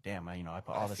 like, damn, I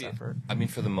put all this effort? I mean,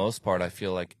 for the most part, I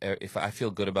feel like if I feel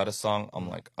good about a song, I'm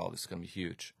like, oh, this is gonna be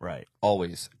huge. Right.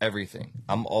 Always, everything.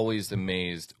 I'm always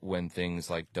amazed when things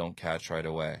like don't catch right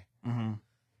away.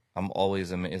 I'm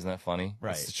always amazed. Isn't that funny?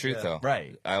 Right. It's the truth, Yeah. though.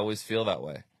 Right. I always feel that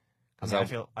way. I mean,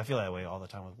 I feel that way all the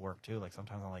time with work too. Like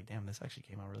sometimes I'm like, damn, this actually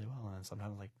came out really well, and then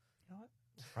sometimes I'm like, you know what?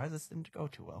 I'm surprised this didn't go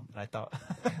too well. And I thought,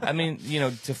 I mean, you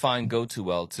know, to find go too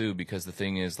well too, because the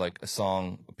thing is, like a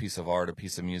song, a piece of art, a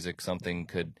piece of music, something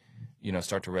could, you know,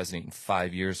 start to resonate in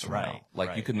 5 years from now.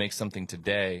 Like you could make something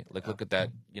today. Like look at that,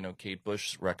 you know, Kate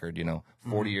Bush record. You know,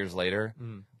 40 years later,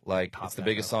 like it's the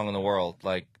biggest song in the world.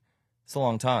 Like it's a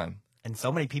long time. and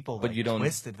so many people But like, you don't-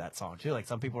 twisted that song too. Like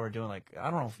some people are doing like, I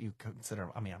don't know if you consider.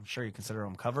 I mean, I'm sure you consider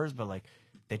them covers, but like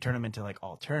they turn them into like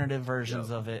alternative versions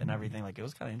of it and everything. Like it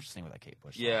was kind of interesting with that Kate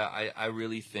Bush song. Yeah, I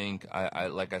really think I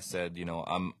like I said, you know,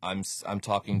 I'm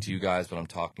talking to you guys, but I'm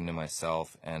talking to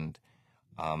myself, and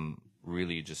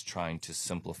really just trying to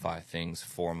simplify things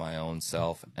for my own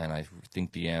self. And I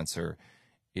think the answer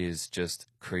is just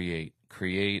create,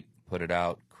 put it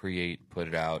out, create, put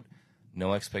it out.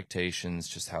 No expectations,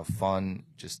 just have fun,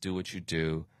 just do what you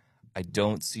do. I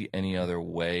don't see any other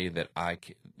way that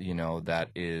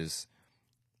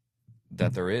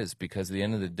that there is, because at the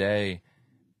end of the day,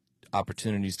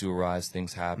 opportunities do arise,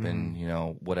 things happen,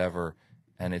 whatever,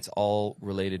 and it's all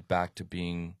related back to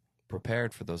being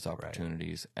prepared for those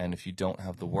opportunities. Right. And if you don't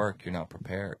have the work, you're not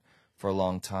prepared. For a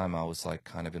long time, I was like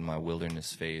kind of in my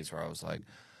wilderness phase where I was like,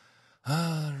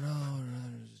 I don't know,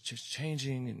 it's just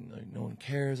changing, and like, no one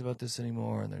cares about this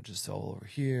anymore, and they're just all over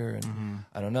here, and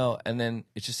I don't know. And then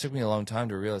it just took me a long time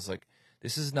to realize, like,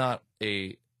 this is not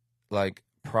a like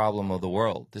problem of the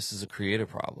world. This is a creative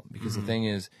problem, because the thing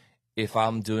is, if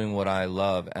I'm doing what I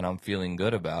love and I'm feeling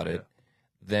good about it,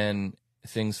 then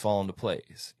things fall into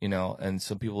place, And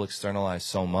some people externalize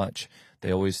so much.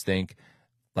 They always think,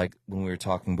 like when we were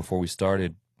talking before we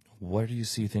started, where do you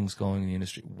see things going in the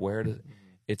industry?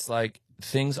 It's like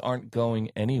things aren't going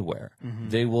anywhere.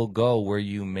 They will go where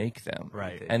you make them.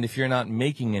 Right. And if you're not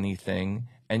making anything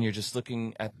and you're just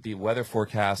looking at the weather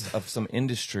forecast of some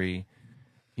industry,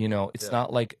 it's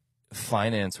not like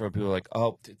finance where people are like,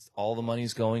 oh, all the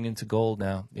money's going into gold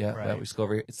now. Yeah, right. We just go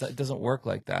over here. It doesn't work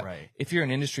like that. Right. If you're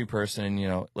an industry person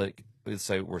and, like, let's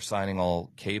say we're signing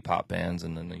all K-pop bands,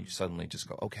 and then you suddenly just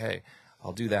go, okay,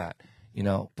 I'll do that,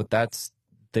 but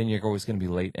then you're always going to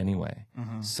be late anyway.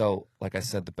 So, like I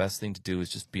said, the best thing to do is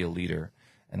just be a leader,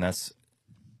 and that's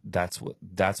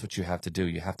what you have to do.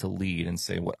 You have to lead and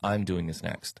say, what I'm doing is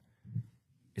next.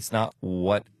 It's not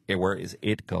where is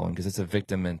it going, because it's a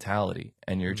victim mentality,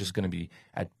 and you're just going to be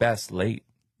at best late.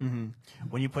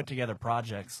 When you put together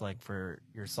projects like for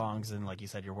your songs, and like you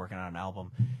said, you're working on an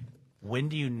album, when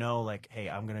do you know, like,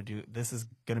 hey, this is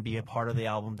going to be a part of the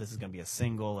album, this is going to be a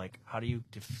single? Like, how do you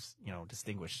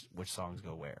distinguish which songs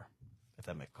go where, if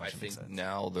that makes sense? I think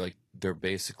now they're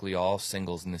basically all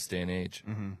singles in this day and age.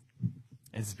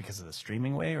 Is it because of the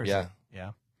streaming way, or yeah.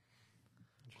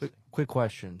 Quick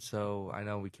question. So I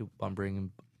know we keep on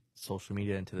bringing social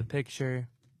media into the picture.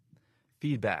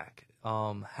 Feedback.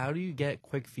 How do you get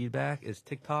quick feedback? Is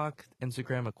TikTok,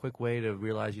 Instagram a quick way to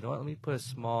realize, let me put a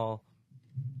small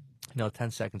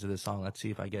 10 seconds of this song. Let's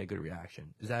see if I get a good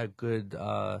reaction. Is that a good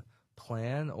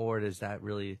plan, or does that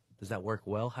work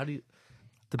well? How do you?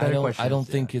 I don't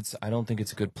think it's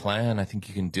a good plan. I think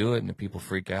you can do it, and if people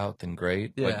freak out, then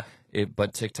great. Yeah.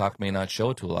 But TikTok may not show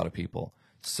it to a lot of people,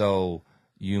 so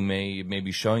you may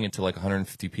be showing it to like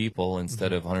 150 people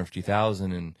instead of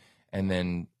 150,000, and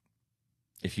then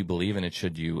if you believe in it,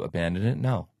 should you abandon it?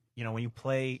 No. When you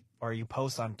play or you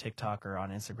post on TikTok or on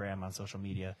Instagram, on social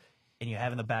media, and you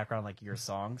have in the background like your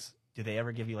songs, do they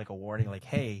ever give you like a warning, like,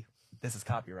 hey, this is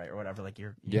copyright or whatever? Like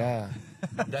yeah.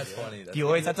 That's funny. Do you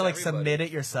always have to like submit it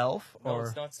yourself? No, or?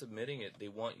 It's not submitting it. They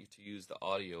want you to use the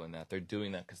audio in that. They're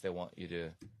doing that because they want you to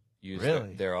use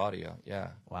their audio. Yeah.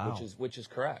 Wow. Which is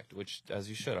correct. Which, as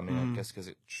you should. I mean, I guess because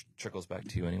it trickles back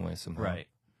to you anyway somehow. Right.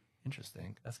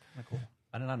 Interesting. That's kind of cool.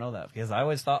 I did not know that, because I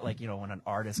always thought, like, when an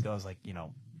artist goes, like,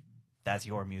 that's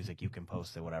your music, you can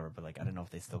post it, whatever. But like, I don't know if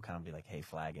they still kind of be like, hey,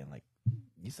 flagging, like,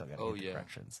 you still got to get the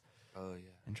corrections. Oh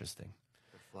yeah. Interesting.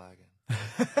 They're flagging.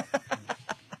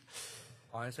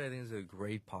 Honestly, I think it's a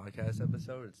great podcast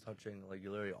episode. It's touching like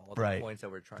literally all the points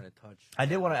that we're trying to touch. I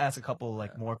did want to ask a couple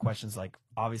like more questions. Like,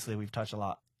 obviously we've touched a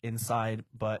lot inside,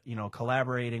 but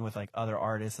collaborating with like other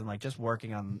artists and like just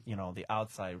working on the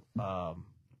outside.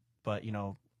 But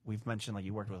we've mentioned like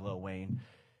you worked with Lil Wayne.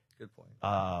 Good point.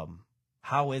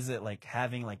 How is it like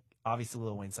having like, obviously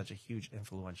Lil Wayne's such a huge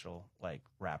influential like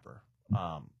rapper,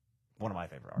 one of my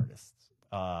favorite artists.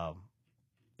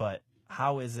 But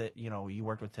how is it, you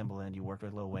worked with Timbaland, you worked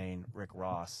with Lil Wayne, Rick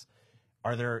Ross.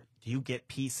 Do you get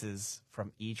pieces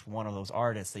from each one of those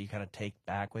artists that you kind of take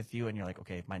back with you, and you're like,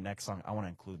 okay, my next song, I want to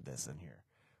include this in here?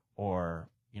 Or,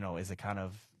 is it kind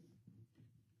of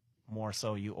more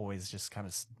so you always just kind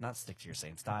of not stick to your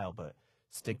same style, but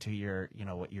stick to your,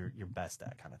 what you're best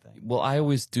at kind of thing? Well, I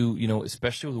always do,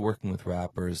 especially with working with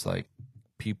rappers, like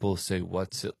people say,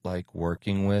 what's it like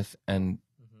working with? And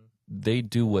they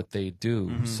do what they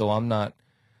do. So I'm not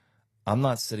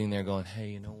sitting there going, hey,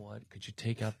 you know what? Could you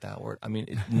take out that word? I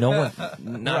mean, no one,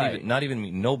 not even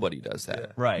me. Nobody does that.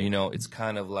 Yeah. Right. It's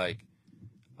kind of like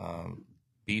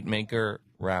beat maker,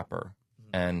 rapper,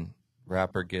 and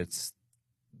rapper gets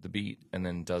the beat and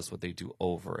then does what they do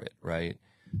over it, right?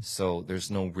 So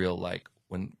there's no real like,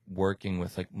 when working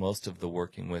with, like, most of the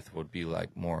working with would be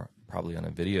like more probably on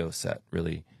a video set,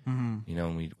 really.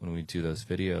 When we do those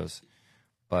videos.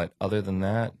 But other than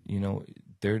that,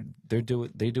 they do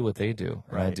what they do,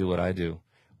 and I do what I do.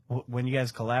 When you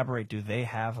guys collaborate, do they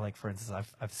have, like, for instance,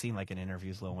 I've seen like in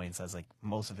interviews, Lil Wayne says like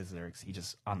most of his lyrics he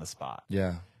just on the spot.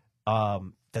 Yeah.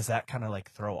 Does that kind of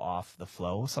like throw off the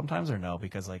flow sometimes or no?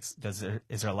 Because like, is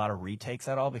there a lot of retakes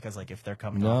at all? Because like if they're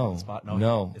coming off on the spot,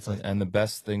 no. it's like, And the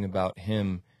best thing about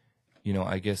him, you know,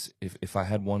 I guess if I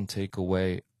had one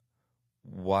takeaway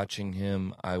watching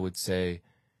him, I would say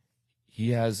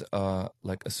he has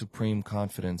like a supreme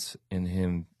confidence in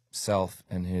himself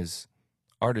and his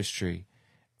artistry,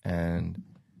 and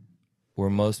where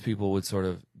most people would sort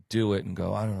of do it and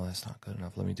go, I don't know, that's not good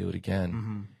enough, let me do it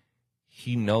again.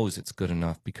 He knows it's good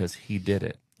enough because he did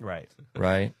it. right.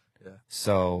 Right? Yeah.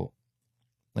 So,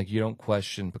 like, you don't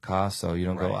question Picasso. You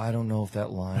don't go, Right. I don't know if that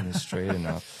line is straight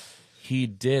enough. He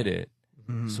did it,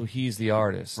 so he's the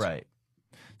artist. Right.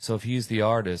 So if he's the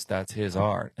artist, that's his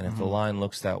art. And if the line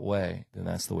looks that way, then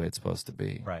that's the way it's supposed to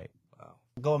be. Right. Wow.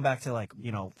 Going back to like,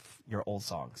 you know, your old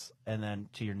songs and then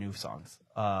to your new songs,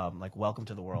 like Welcome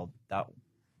to the World, that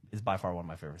is by far one of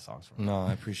my favorite songs from No,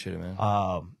 I appreciate it, man.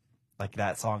 like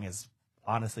that song is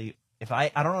honestly, if I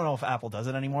don't know if Apple does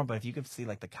it anymore, but if you could see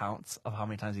like the counts of how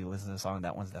many times you listen to the song,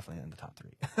 that one's definitely in the top 3.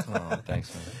 Oh,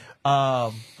 thanks,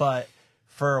 man. But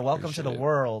for Welcome to the Appreciate it.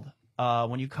 World,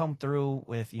 when you come through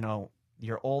with, you know,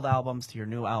 your old albums to your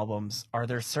new albums, are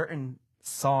there certain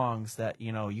songs that,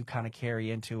 you know, you kind of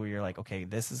carry into where you're like, okay,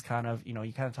 this is kind of, you know,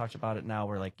 you kind of talked about it now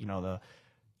where like, you know,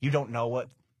 you don't know what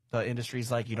the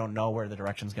industry's like, you don't know where the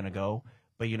direction's going to go,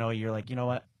 but you know, you're like, you know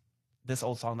what, this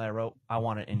old song that I wrote, I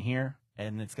want it in here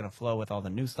and it's going to flow with all the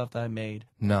new stuff that I made.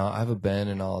 No, I have a band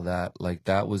and all that. Like,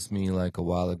 that was me like a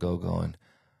while ago going,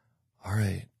 all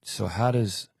right, so how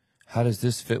does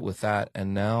this fit with that?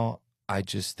 And now I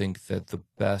just think that the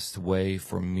best way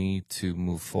for me to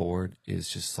move forward is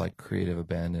just like creative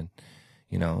abandon.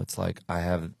 You know, it's like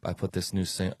I put this new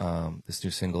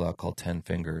single out called 10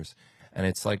 Fingers, and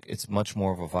it's like it's much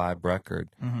more of a vibe record,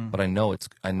 but I know it's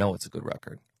a good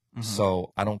record.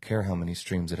 So I don't care how many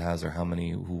streams it has or how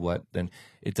many what. Then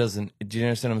it doesn't. Do you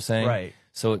understand what I'm saying? Right.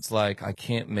 So it's like I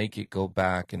can't make it go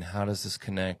back. And how does this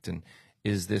connect? And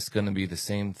is this going to be the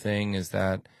same thing? Is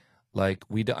that like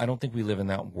I don't think we live in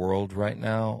that world right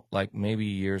now. Like maybe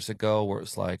years ago, where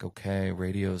it's like, okay,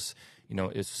 radio's, you know,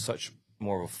 it's such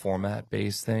more of a format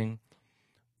based thing.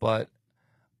 But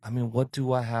I mean, what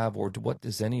do I have, or what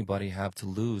does anybody have to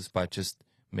lose by just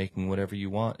making whatever you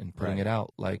want and putting Right. it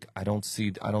out? Like I don't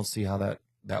see how that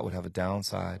would have a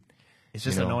downside. It's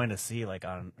just You know? annoying to see, like,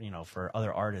 on, you know, for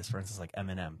other artists, for instance, like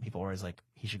Eminem, people are always like,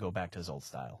 he should go back to his old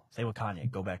style. Say with Kanye,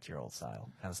 go back to your old style,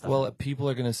 kind of stuff. Well, people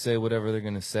are gonna say whatever they're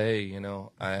gonna say. You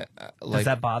know, I like does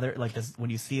that bother? Like, when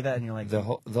you see that and you're like,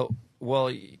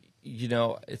 you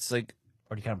know, it's like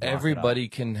or do you kind of block it out? everybody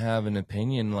can have an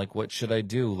opinion. Like, what should I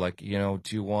do? Like, you know,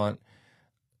 do you want?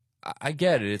 I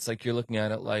get it. It's like you're looking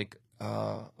at it like,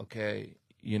 okay,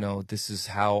 you know, this is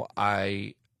how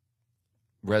I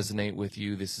resonate with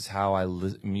you. This is how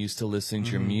I'm used to listening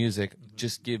to your music.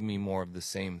 Just give me more of the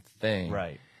same thing.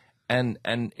 Right. And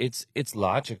it's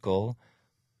logical,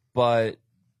 but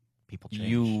People change.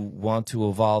 you want to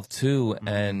evolve too,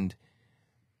 and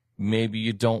maybe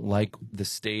you don't like the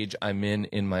stage I'm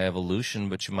in my evolution,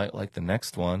 but you might like the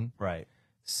next one. Right.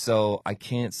 So I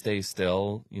can't stay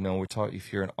still. You know, we're talking,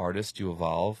 if you're an artist, you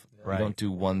evolve. Right. You don't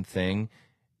do one thing.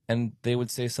 And they would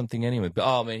say something anyway. But,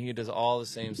 oh, man, he does all the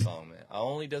same song, man. I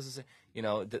only does the same. You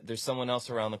know, there's someone else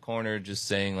around the corner just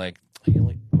saying, like, what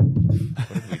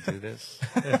did we do this?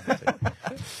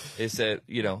 They said,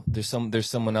 you know, there's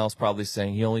someone else probably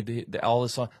saying he only did all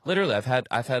his songs. Literally,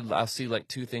 I'll see like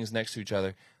 2 things next to each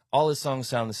other. All his songs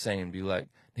sound the same. Be like,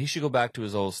 he should go back to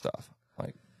his old stuff.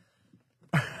 Like,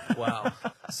 Wow.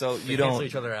 so They you cancel don't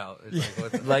each other out.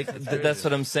 It's that's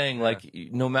what I'm saying. Yeah. Like,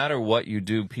 no matter what you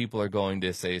do, people are going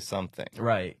to say something.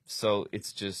 Right. So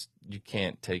it's just, you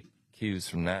can't take cues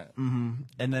from that. And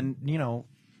then, you know,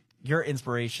 your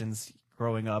inspirations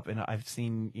growing up, and I've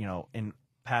seen, you know, in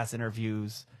past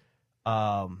interviews, you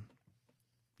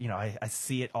know, I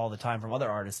see it all the time from other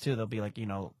artists too. They'll be like, you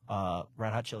know,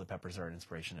 Red Hot Chili Peppers are an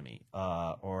inspiration to me,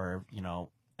 or, you know,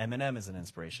 Eminem is an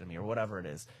inspiration to me, or whatever it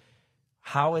is.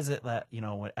 How is it that, you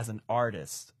know, as an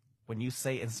artist, when you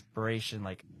say inspiration,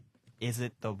 like, is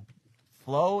it the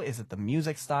flow? Is it the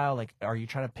music style? Like, are you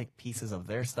trying to pick pieces of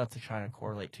their stuff to try to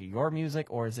correlate to your music?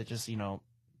 Or is it just, you know,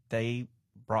 they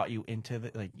brought you into the,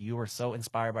 like, you were so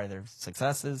inspired by their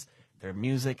successes, their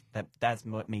music, that's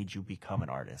what made you become an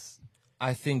artist?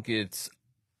 I think it's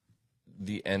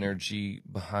the energy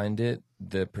behind it,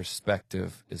 the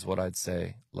perspective is what I'd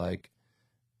say. Like,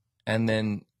 and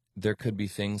then there could be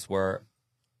things where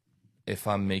if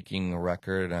I'm making a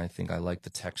record and I think I like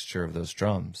the texture of those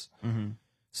drums,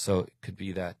 so it could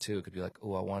be that too. It could be like,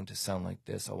 oh, I want it to sound like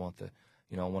this. I want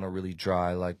I want a really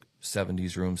dry, like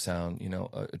 70s room sound, you know,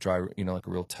 a dry, you know, like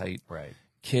a real tight, Right.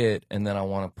 kit, and then I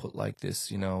want to put like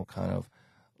this, you know, kind of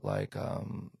like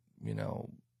you know,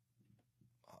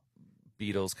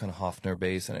 Beatles kind of Hofner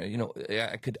bass, and you know,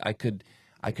 I could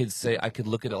say I could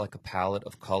look at it like a palette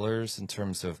of colors in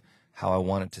terms of how I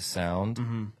want it to sound.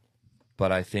 Mm-hmm.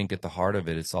 But I think at the heart of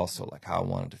it, it's also like how I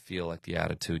want it to feel, like the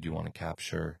attitude you want to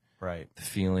capture, Right. the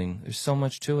feeling. There's so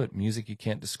much to it. Music, you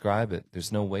can't describe it.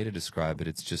 There's no way to describe it.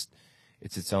 It's just,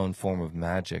 it's its own form of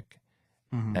magic.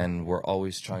 Mm-hmm. And we're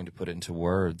always trying to put it into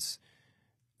words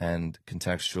and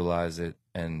contextualize it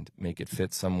and make it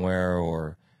fit somewhere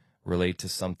or relate to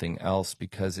something else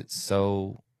because it's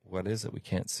so, what is it? We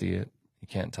can't see it. You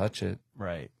can't touch it.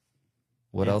 Right.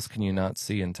 What Yeah. else can you not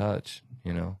see and touch,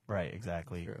 you know? Right,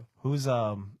 exactly. True. Who's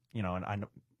you know, and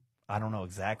I don't know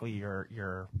exactly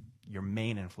your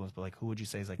main influence, but like who would you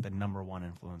say is like the number one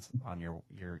influence on your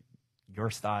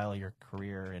style, your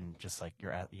career, and just like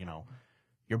your you know,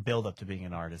 your build up to being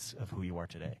an artist of who you are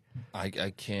today?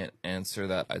 I can't answer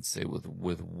that. I'd say with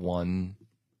one,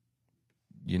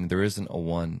 you know, there isn't a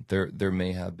one. There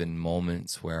may have been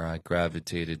moments where I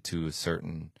gravitated to a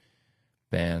certain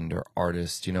band or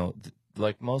artist, you know,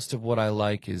 like most of what I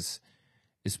like is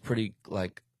pretty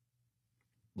like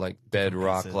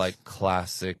bedrock, pieces. like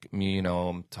classic. You know,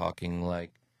 I'm talking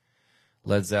like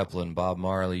Led Zeppelin, Bob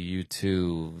Marley,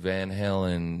 U2, Van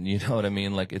Halen. You know what I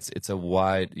mean? Like it's a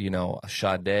wide, you know,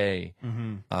 Sade.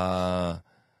 Mm-hmm.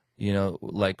 You know,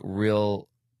 like real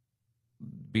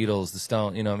Beatles, the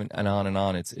Stone. You know, I mean, and on and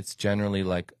on. It's generally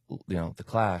like, you know, the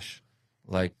Clash,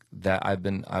 like that.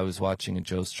 I was watching a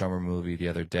Joe Strummer movie the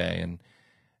other day,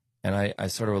 and I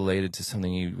sort of related to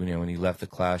something you know, when he left the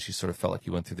Clash, he sort of felt like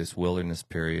he went through this wilderness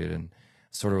period, and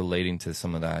sort of relating to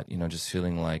some of that, you know, just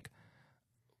feeling like,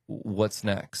 what's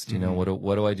next? You know,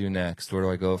 what do I do next? Where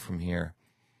do I go from here?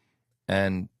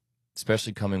 And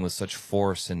especially coming with such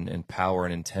force and power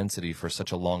and intensity for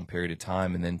such a long period of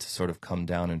time, and then to sort of come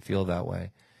down and feel that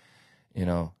way, you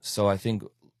know. So I think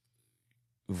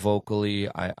vocally,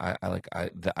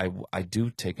 I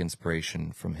do take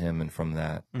inspiration from him and from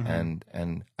that,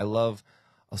 and I love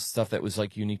stuff that was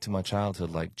like unique to my childhood,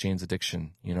 like Jane's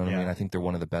Addiction. You know what I mean? I think they're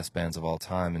one of the best bands of all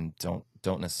time, and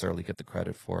don't necessarily get the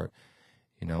credit for it.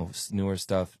 You know, newer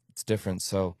stuff, it's different.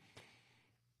 So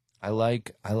I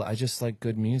just like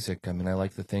good music. I mean, I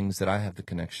like the things that I have the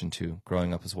connection to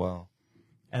growing up as well.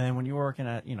 And then when you were working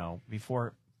at, you know,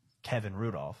 before Kevin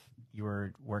Rudolf, you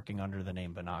were working under the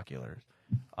name Binoculars.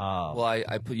 Well,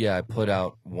 I put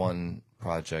out one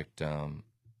project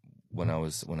when I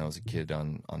was a kid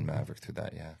on Maverick through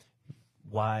that. Yeah.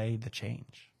 Why the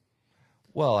change?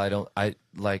 Well, there Is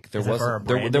it for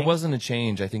there branding? wasn't a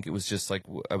change. I think it was just like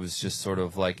I was just sort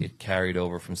of like it carried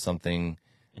over from something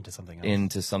Into something else.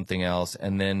 into something else,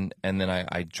 and then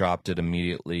I dropped it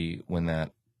immediately when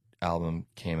that album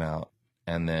came out,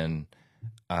 and then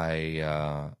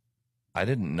I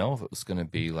didn't know if it was going to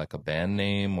be like a band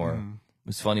name or. It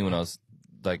was funny when I was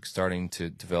like starting to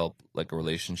develop like a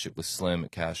relationship with Slim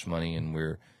at Cash Money, and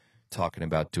we're talking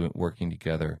about working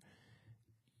together.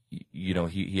 You know,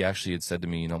 he actually had said to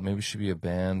me, you know, maybe we should be a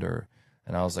band,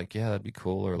 and I was like, yeah, that'd be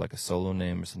cool, or like a solo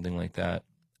name or something like that.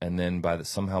 And then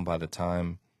somehow by the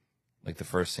time like the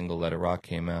first single Let It Rock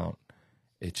came out,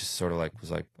 it just sort of like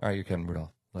was like, all right, you're Kevin Rudolf.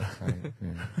 Like, all right,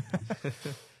 yeah.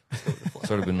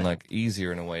 Sort of been like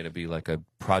easier in a way to be like a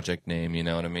project name, you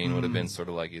know what I mean? Would have been sort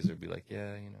of like easier to be like,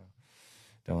 yeah, you know,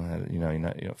 don't have, you know, you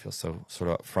don't feel so sort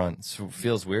of up front. So it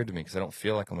feels weird to me because I don't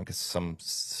feel like I'm like some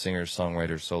singer,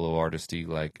 songwriter, solo artisty,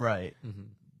 like Right.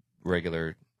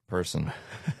 regular person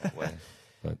that way.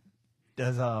 But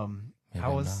Does maybe how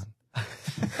I'm was not.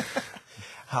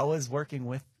 how was working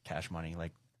with Cash Money?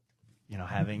 Like, you know,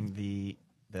 having the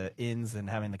ins and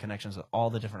having the connections with all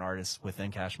the different artists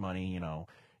within Cash Money. You know,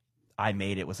 I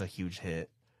Made It was a huge hit.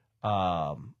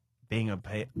 Being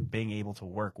able to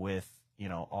work with, you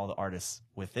know, all the artists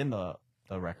within the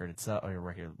record itself, or your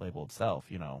record label itself,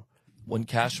 you know. When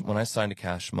I signed to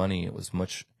Cash Money, it was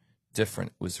much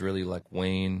different. It was really like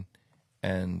Wayne,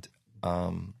 and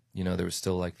you know, there was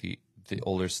still like the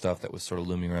older stuff that was sort of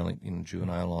looming around, like, you know,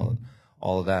 Juvenile,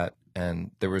 all of that,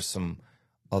 and there was some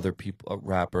other people,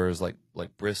 rappers like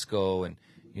Briscoe, and,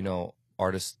 you know,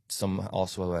 artists, some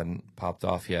also hadn't popped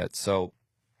off yet. So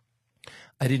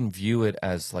I didn't view it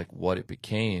as like what it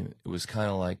became. It was kind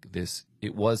of like this.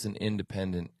 It was an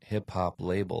independent hip hop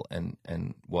label, and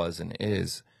was and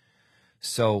is.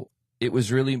 So it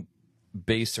was really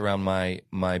based around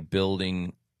my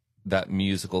building that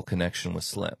musical connection with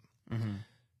Slim.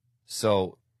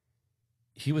 So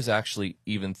he was actually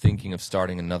even thinking of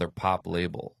starting another pop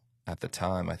label at the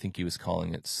time. I think he was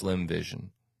calling it Slim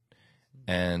Vision,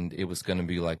 and it was going to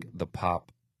be like the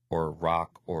pop or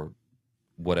rock or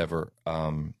whatever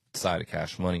side of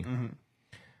Cash Money.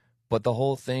 But the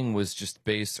whole thing was just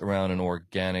based around an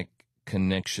organic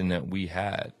connection that we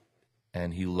had.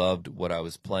 And he loved what I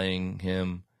was playing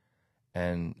him,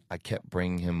 and I kept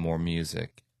bringing him more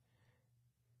music.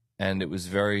 And it was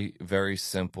very, very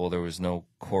simple. There was no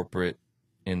corporate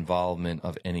involvement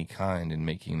of any kind in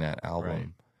making that album. Right.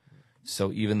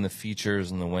 So even the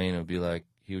features and the Wayne would be like,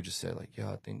 he would just say like,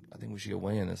 "Yeah, I think we should get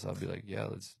Wayne in this." I'll be like,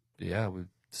 let's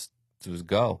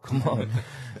go. Come on.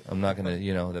 I'm not gonna,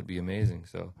 that'd be amazing.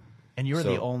 So. And you were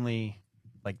the only,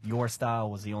 like, your style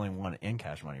was the only one in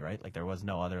Cash Money, right? Like there was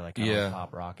no other like kind of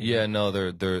pop rock. Yeah, no,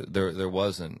 there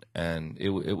wasn't, and it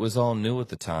was all new at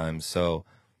the time. So,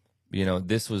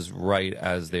 this was right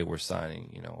as they were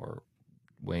signing, or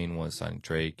Wayne was signing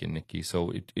Drake and Nicki.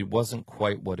 So it wasn't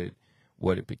quite what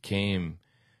it became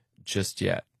just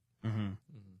yet.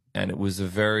 And it was a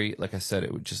very, like I said,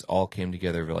 it just all came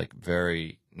together like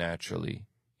very naturally.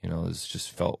 It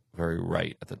just felt very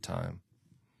right at the time.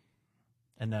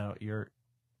 And now you're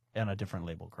on a different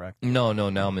label, correct? No,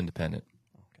 now I'm independent.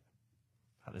 Okay.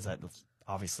 How does that,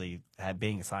 obviously,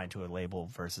 being assigned to a label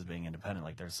versus being independent,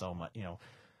 like there's so much,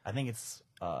 I think it's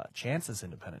Chance is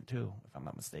independent too, if I'm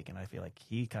not mistaken. I feel like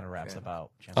he kind of raps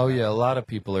about Chance. Oh yeah, a lot of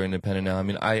people are independent now. I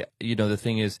mean, the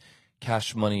thing is,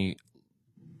 Cash Money,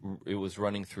 it was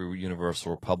running through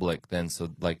Universal Republic then,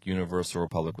 so like Universal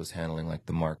Republic was handling like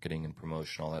the marketing and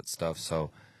promotion, all that stuff.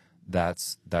 So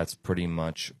that's pretty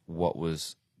much what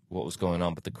was going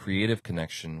on. But the creative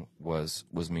connection was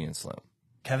me and Slim.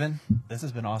 Kevin, this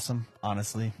has been awesome,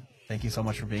 honestly. Thank you so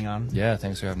much for being on. Yeah,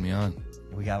 thanks for having me on.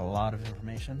 We got a lot of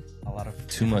information,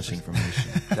 too much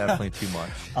information. Definitely too much.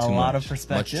 A lot of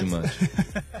perspectives. Much too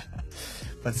much.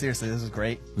 But seriously, this was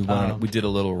great. We did a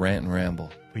little rant and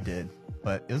ramble. We did,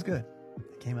 but it was good.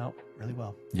 It came out really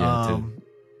well. Yeah, it did.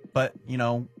 But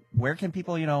where can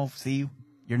people see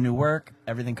your new work,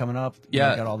 everything coming up?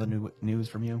 Yeah, I got all the new news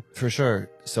from you. For sure.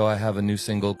 So I have a new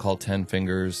single called 10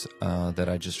 Fingers that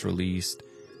I just released.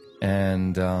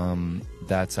 And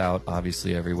that's out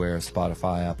obviously everywhere: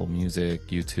 Spotify, Apple Music,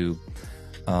 YouTube.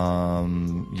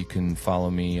 You can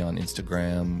follow me on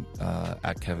Instagram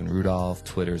at Kevin Rudolf,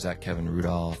 Twitter's at Kevin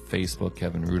Rudolf, Facebook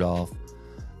Kevin Rudolf,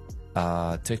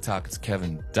 TikTok it's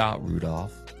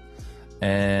Kevin.Rudolf.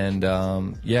 And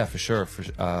for sure,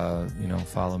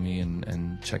 follow me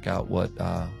and check out what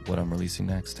I'm releasing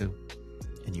next too.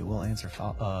 And you will answer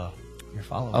your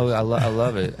followers. Oh, I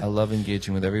love it. I love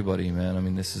engaging with everybody, man. I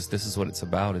mean, this is what it's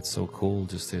about. It's so cool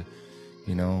just to,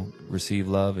 receive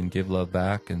love and give love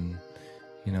back, and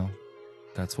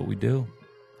that's what we do.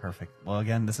 Perfect. Well,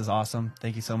 again, this is awesome.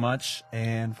 Thank you so much.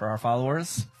 And for our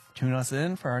followers, tune us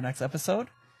in for our next episode.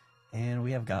 And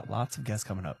we have got lots of guests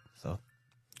coming up. So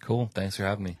cool. Thanks for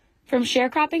having me. From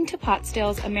sharecropping to pot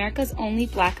stills, America's only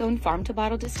Black-owned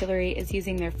farm-to-bottle distillery is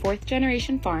using their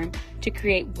 4th-generation farm to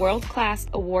create world-class,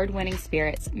 award-winning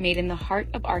spirits made in the heart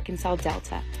of Arkansas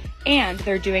Delta. And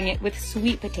they're doing it with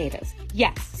sweet potatoes.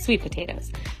 Yes, sweet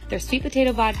potatoes. Their sweet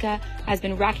potato vodka has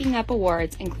been racking up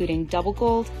awards, including double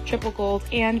gold, triple gold,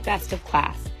 and best of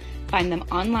class. Find them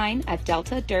online at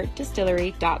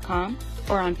deltadirtdistillery.com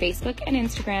or on Facebook and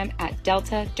Instagram at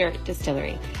Delta Dirt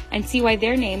Distillery, and see why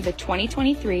they're named the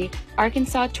 2023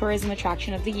 Arkansas Tourism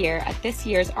Attraction of the Year at this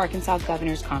year's Arkansas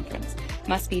Governor's Conference.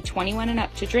 Must be 21 and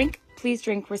up to drink. Please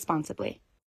drink responsibly.